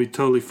 I'll be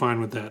totally fine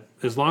with that.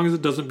 As long as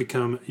it doesn't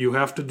become, you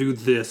have to do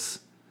this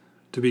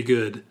to be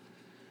good,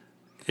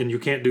 and you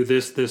can't do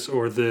this,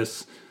 or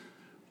this,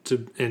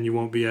 and you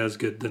won't be as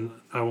good, then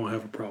I won't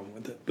have a problem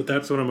with it. But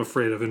that's what I'm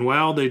afraid of. And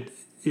WoW,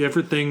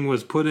 everything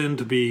was put in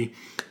to be,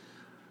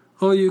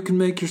 you can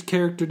make your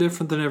character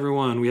different than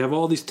everyone. We have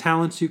all these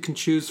talents you can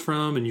choose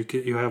from, and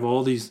you have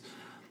all these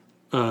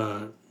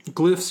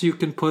glyphs you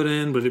can put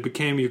in, but it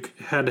became you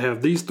had to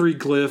have these 3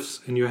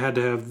 glyphs and you had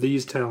to have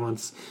these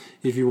talents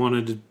if you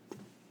wanted to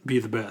be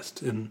the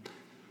best. And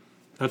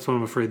that's what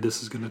I'm afraid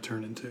this is going to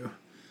turn into.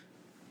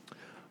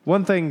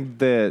 One thing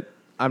that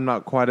I'm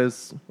not quite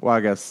as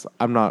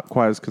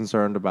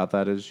concerned about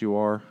that as you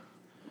are.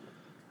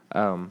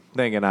 Then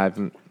again, I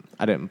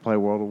didn't play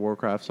World of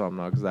Warcraft, so I'm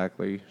not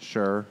exactly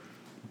sure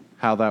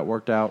how that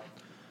worked out.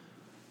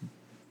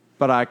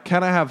 But I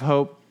kind of have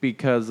hope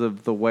because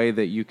of the way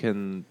that you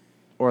can,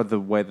 or the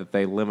way that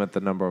they limit the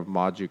number of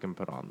mods you can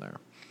put on there.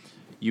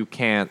 You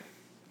can't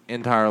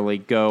entirely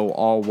go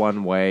all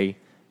one way,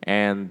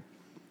 and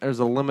there's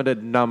a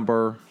limited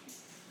number.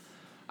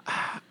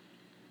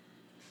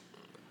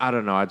 I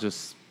don't know.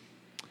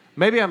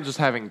 Maybe I'm just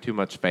having too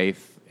much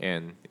faith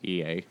in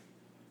EA.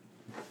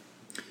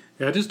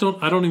 Yeah,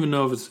 I don't even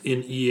know if it's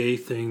an EA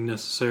thing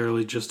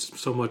necessarily, just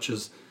so much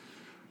as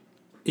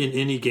in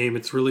any game,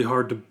 it's really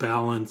hard to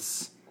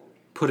balance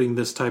putting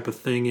this type of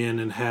thing in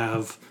and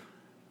have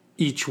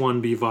each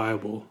one be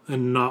viable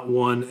and not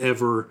one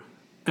ever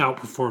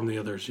outperform the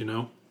others, you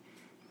know?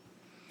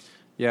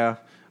 Yeah.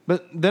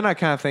 But then I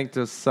kind of think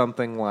to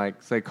something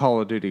like, say,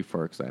 Call of Duty,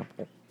 for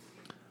example.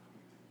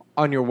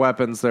 On your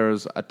weapons,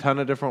 there's a ton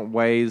of different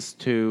ways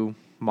to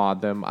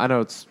mod them. I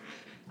know it's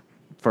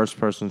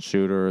first-person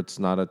shooter. It's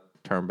not a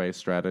turn-based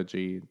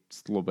strategy.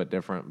 It's a little bit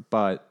different.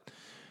 But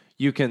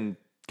you can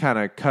kind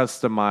of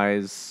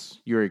customize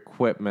your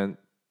equipment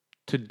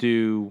to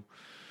do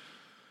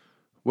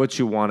what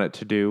you want it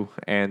to do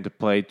and to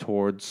play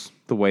towards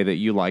the way that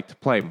you like to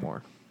play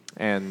more.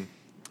 And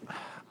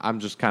I'm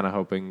just kind of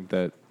hoping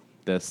that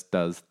this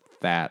does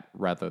that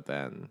rather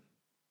than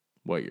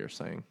what you're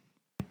saying.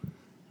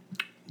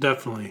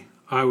 Definitely.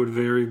 I would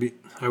be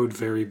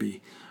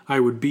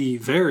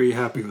very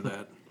happy with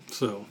that.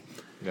 So,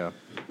 yeah.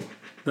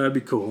 That'd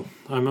be cool.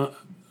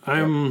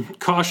 I'm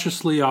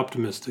cautiously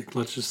optimistic.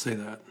 Let's just say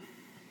that.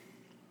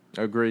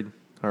 Agreed.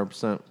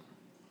 100%.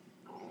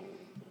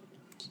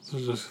 So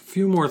there's a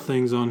few more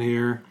things on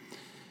here.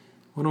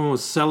 One of them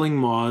was selling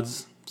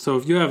mods. So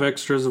if you have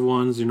extras of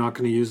ones you're not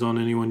going to use on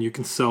anyone, you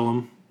can sell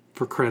them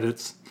for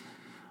credits,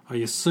 I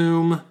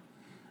assume.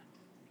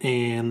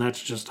 And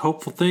that's just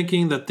hopeful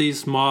thinking that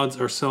these mods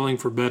are selling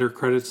for better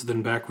credits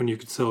than back when you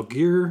could sell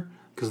gear,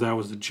 because that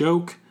was a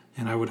joke,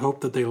 and I would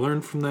hope that they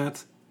learn from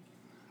that.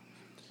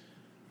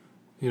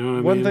 You know what I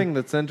mean? One thing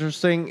that's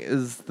interesting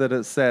is that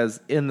it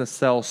says in the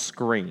sell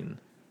screen,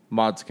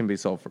 mods can be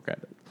sold for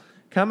credit.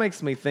 Kind of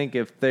makes me think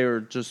if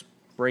they're just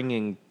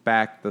bringing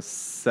back the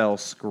sell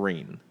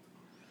screen.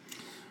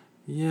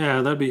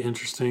 Yeah, that'd be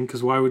interesting,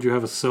 because why would you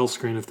have a sell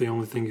screen if the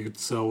only thing you could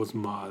sell was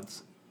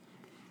mods?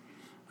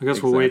 I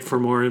guess We'll wait for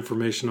more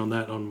information on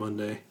that on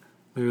Monday.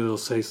 Maybe they'll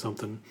say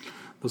something.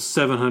 Those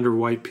 700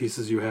 white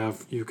pieces you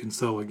have, you can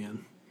sell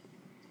again.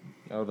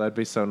 Oh, that'd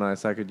be so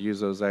nice. I could use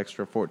those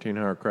extra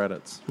 1,400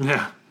 credits.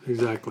 Yeah,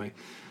 exactly.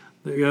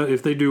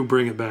 If they do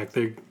bring it back,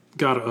 they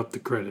got to up the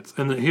credits.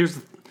 And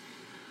here's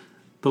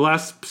the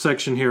last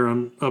section here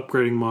on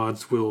upgrading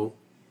mods will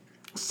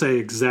say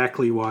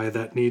exactly why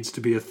that needs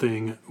to be a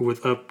thing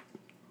with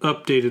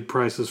updated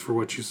prices for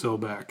what you sell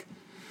back.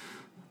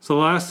 So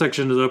the last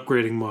section is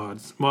upgrading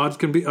mods. Mods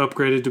can be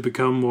upgraded to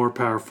become more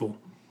powerful.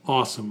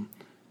 Awesome.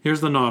 Here's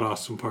the not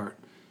awesome part.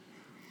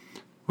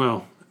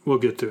 Well, we'll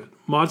get to it.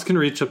 Mods can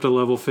reach up to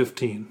level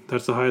 15.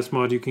 That's the highest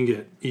mod you can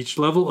get. Each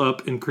level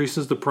up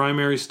increases the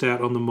primary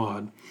stat on the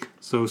mod.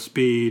 So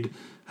speed,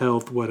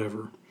 health,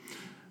 whatever.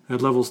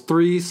 At levels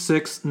 3,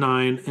 6,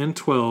 9, and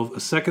 12, a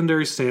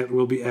secondary stat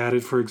will be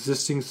added for an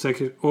existing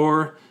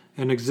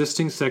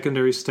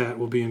secondary stat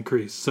will be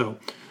increased. So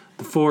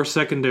the 4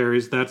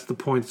 secondaries, that's the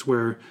points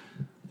where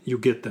you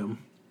get them.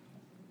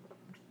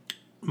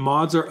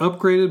 Mods are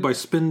upgraded by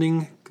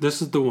spending...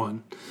 This is the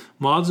one.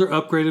 Mods are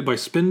upgraded by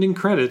spending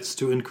credits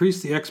to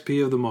increase the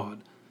XP of the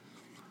mod.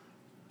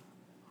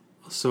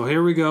 So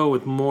here we go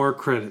with more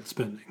credit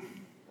spending.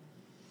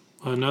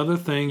 Another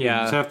thing you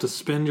just have to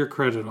spend your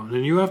credit on.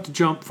 And you have to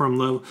jump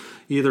from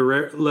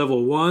either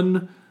level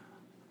 1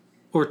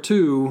 or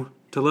 2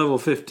 to level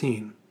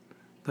 15.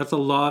 That's a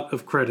lot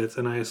of credits,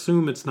 and I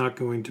assume it's not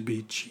going to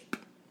be cheap.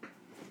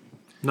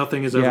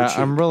 Nothing is ever cheap.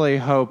 Yeah, I'm really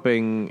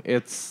hoping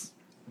it's...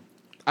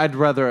 I'd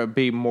rather it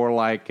be more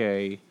like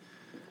kind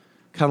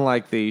of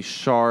like the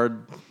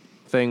shard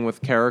thing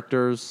with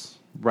characters,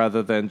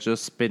 rather than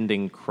just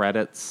spending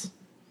credits.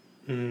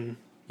 Mm.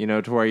 You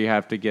know, to where you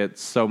have to get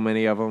so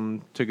many of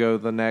them to go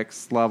to the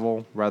next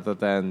level, rather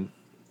than,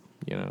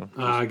 you know...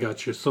 I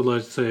got you. So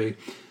let's say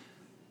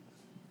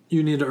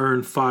you need to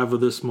earn 5 of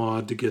this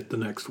mod to get the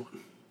next one.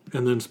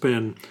 And then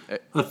spend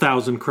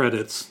 1,000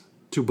 credits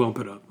to bump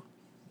it up.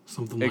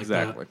 Something like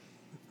exactly.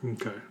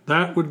 that. Okay.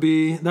 That would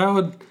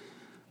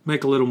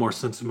make a little more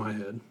sense in my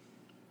head.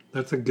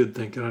 That's a good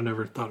thinking. I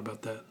never thought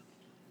about that.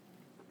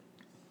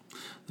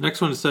 The next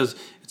one, it says,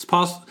 it's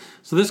possible...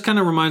 So this kind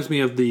of reminds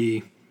me of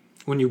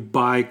when you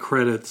buy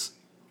credits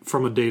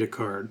from a data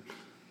card.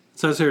 It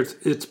says here,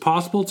 it's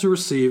possible to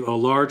receive a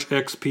large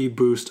XP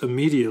boost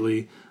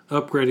immediately,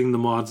 upgrading the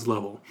mod's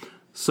level.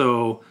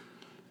 So...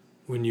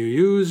 when you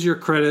use your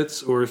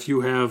credits, or if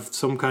you have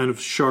some kind of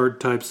shard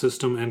type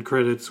system and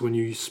credits, when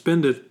you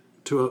spend it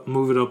to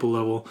move it up a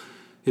level,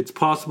 it's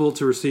possible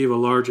to receive a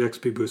large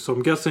XP boost. So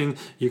I'm guessing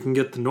you can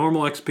get the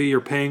normal XP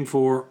you're paying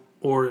for,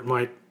 or it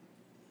might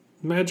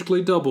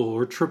magically double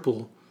or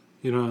triple,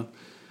 you know,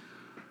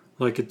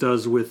 like it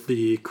does with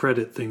the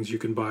credit things you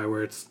can buy,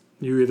 where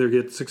you either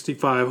get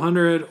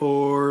 6,500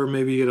 or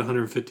maybe you get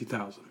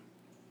 150,000.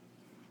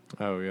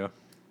 Oh, yeah.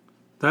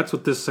 That's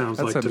what this sounds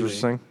like to me. That's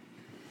interesting.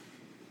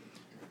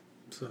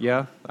 So.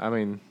 Yeah, I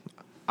mean,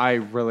 I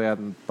really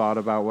hadn't thought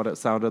about what it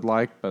sounded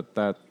like, but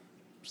that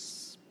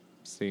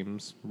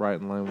seems right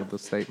in line with the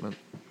statement.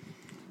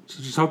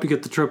 So just hope you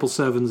get the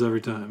 777s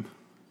every time.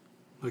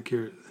 Like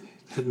you're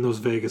hitting those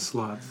Vegas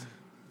slots.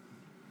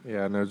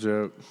 Yeah, no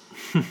joke.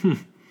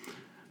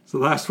 So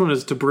the last one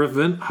is to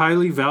prevent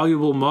highly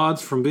valuable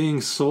mods from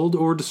being sold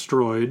or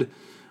destroyed.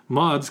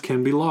 Mods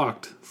can be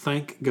locked.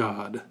 Thank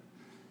God.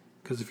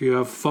 Because if you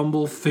have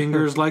fumble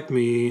fingers like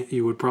me,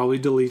 you would probably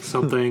delete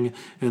something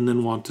and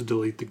then want to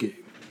delete the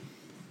game.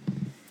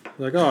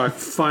 Like, oh, I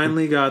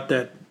finally got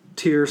that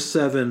tier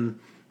 7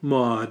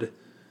 mod,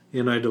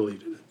 and I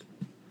deleted it.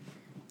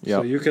 Yep.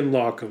 So you can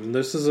lock them.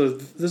 This is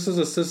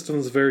a system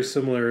that's very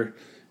similar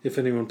if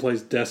anyone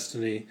plays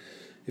Destiny.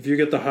 If you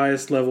get the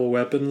highest level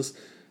weapons,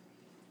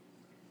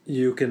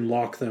 you can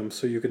lock them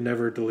so you can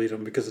never delete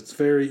them because it's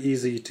very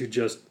easy to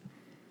just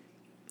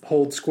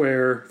hold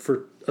square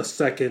for a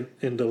second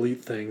and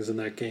delete things in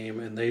that game,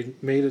 and they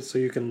made it so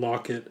you can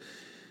lock it,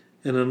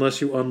 and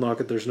unless you unlock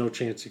it, there's no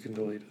chance you can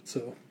delete it.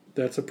 So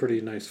that's a pretty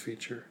nice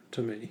feature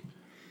to me.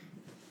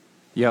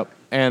 Yep,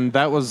 and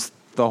that was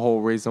the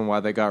whole reason why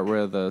they got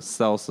rid of the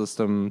sell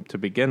system to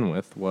begin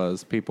with,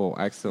 was people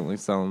accidentally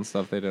selling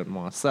stuff they didn't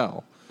want to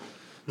sell.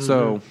 Mm-hmm.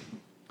 So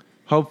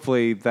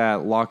hopefully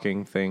that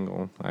locking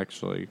thing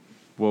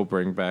will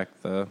bring back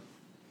the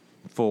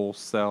full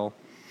sell.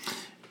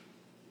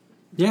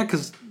 Yeah,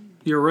 because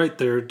you're right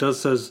there. It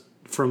does says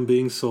from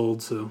being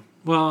sold. So,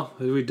 well,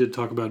 we did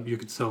talk about you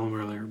could sell them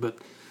earlier, but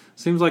it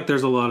seems like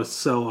there's a lot of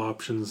sell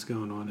options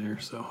going on here.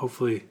 So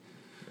hopefully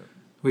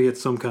we get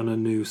some kind of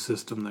new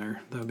system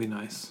there. That'd be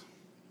nice.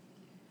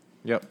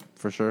 Yep,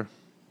 for sure.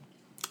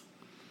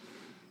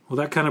 Well,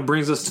 that kind of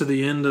brings us to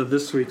the end of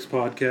this week's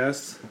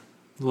podcast.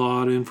 A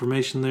lot of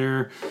information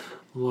there,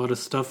 a lot of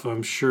stuff.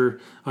 I'm sure.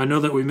 I know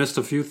that we missed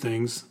a few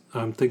things.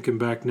 I'm thinking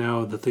back now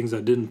of the things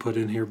I didn't put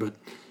in here, but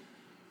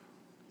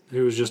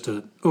it was just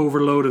an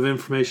overload of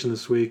information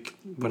this week.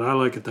 But I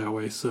like it that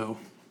way, so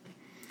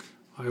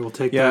I will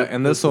take that. Yeah,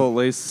 and this will at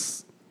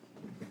least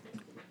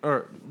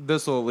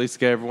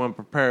get everyone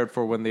prepared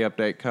for when the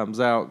update comes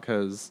out,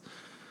 because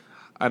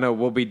I know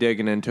we'll be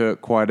digging into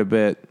it quite a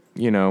bit,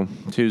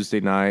 Tuesday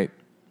night,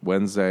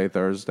 Wednesday,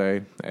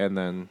 Thursday, and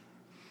then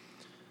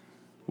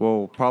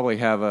we'll probably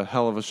have a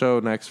hell of a show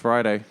next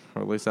Friday,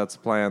 or at least that's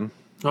the plan.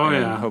 Oh,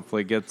 and yeah.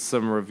 Hopefully get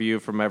some review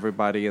from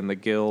everybody in the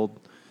guild,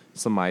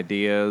 some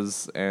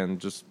ideas, and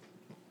just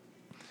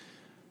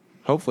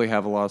hopefully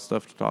have a lot of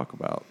stuff to talk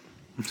about.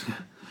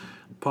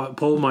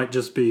 Poll might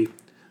just be,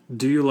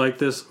 do you like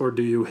this or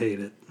do you hate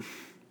it?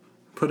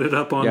 Put it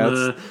up on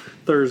the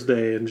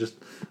Thursday and just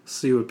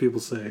see what people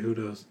say. Who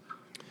knows?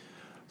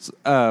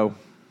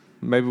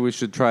 Maybe we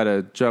should try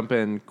to jump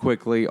in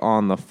quickly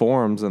on the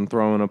forums and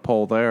throw in a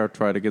poll there,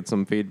 try to get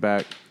some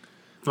feedback.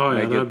 Oh,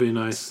 yeah, that'd be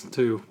nice,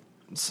 too.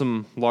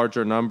 Some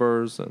larger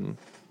numbers and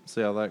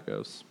see how that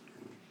goes.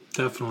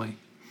 Definitely.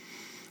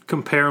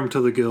 Compare them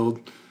to the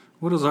guild.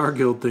 What does our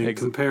guild think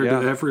compared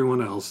to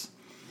everyone else?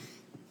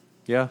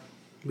 Yeah.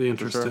 Be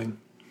interesting.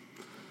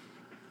 Sure.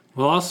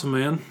 Well, awesome,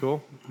 man.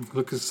 Cool.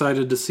 Look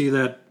excited to see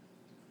that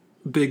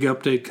big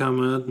update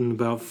come out in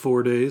about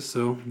 4 days,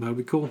 so that'll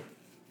be cool.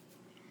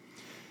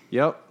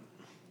 Yep.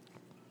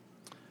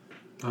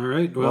 All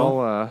right.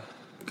 Well,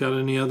 got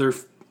any other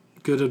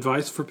good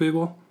advice for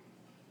people?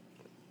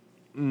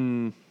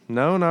 No,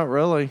 not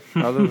really.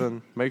 Other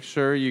than make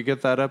sure you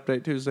get that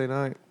update Tuesday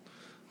night.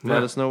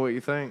 Let us know what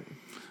you think.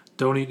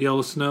 Don't eat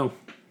yellow snow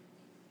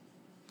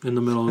in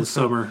the middle of the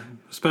summer,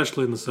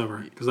 especially in the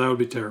summer, because that would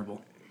be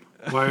terrible.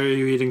 Why are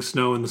you eating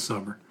snow in the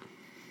summer?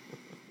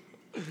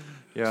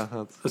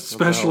 Yeah,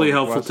 especially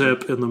helpful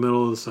tip in the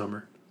middle of the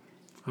summer.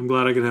 I'm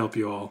glad I could help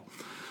you all.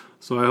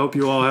 So I hope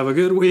you all have a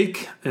good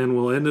week, and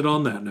we'll end it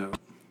on that note.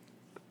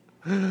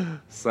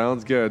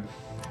 Sounds good.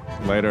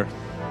 Later.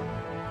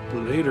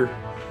 Later.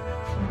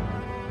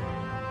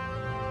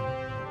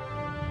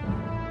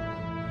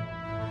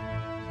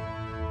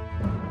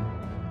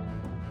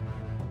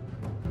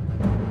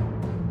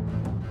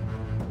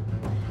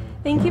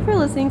 Thank you for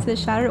listening to the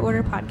Shattered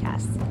Order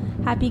podcast.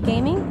 Happy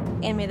gaming,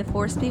 and may the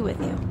Force be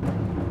with you.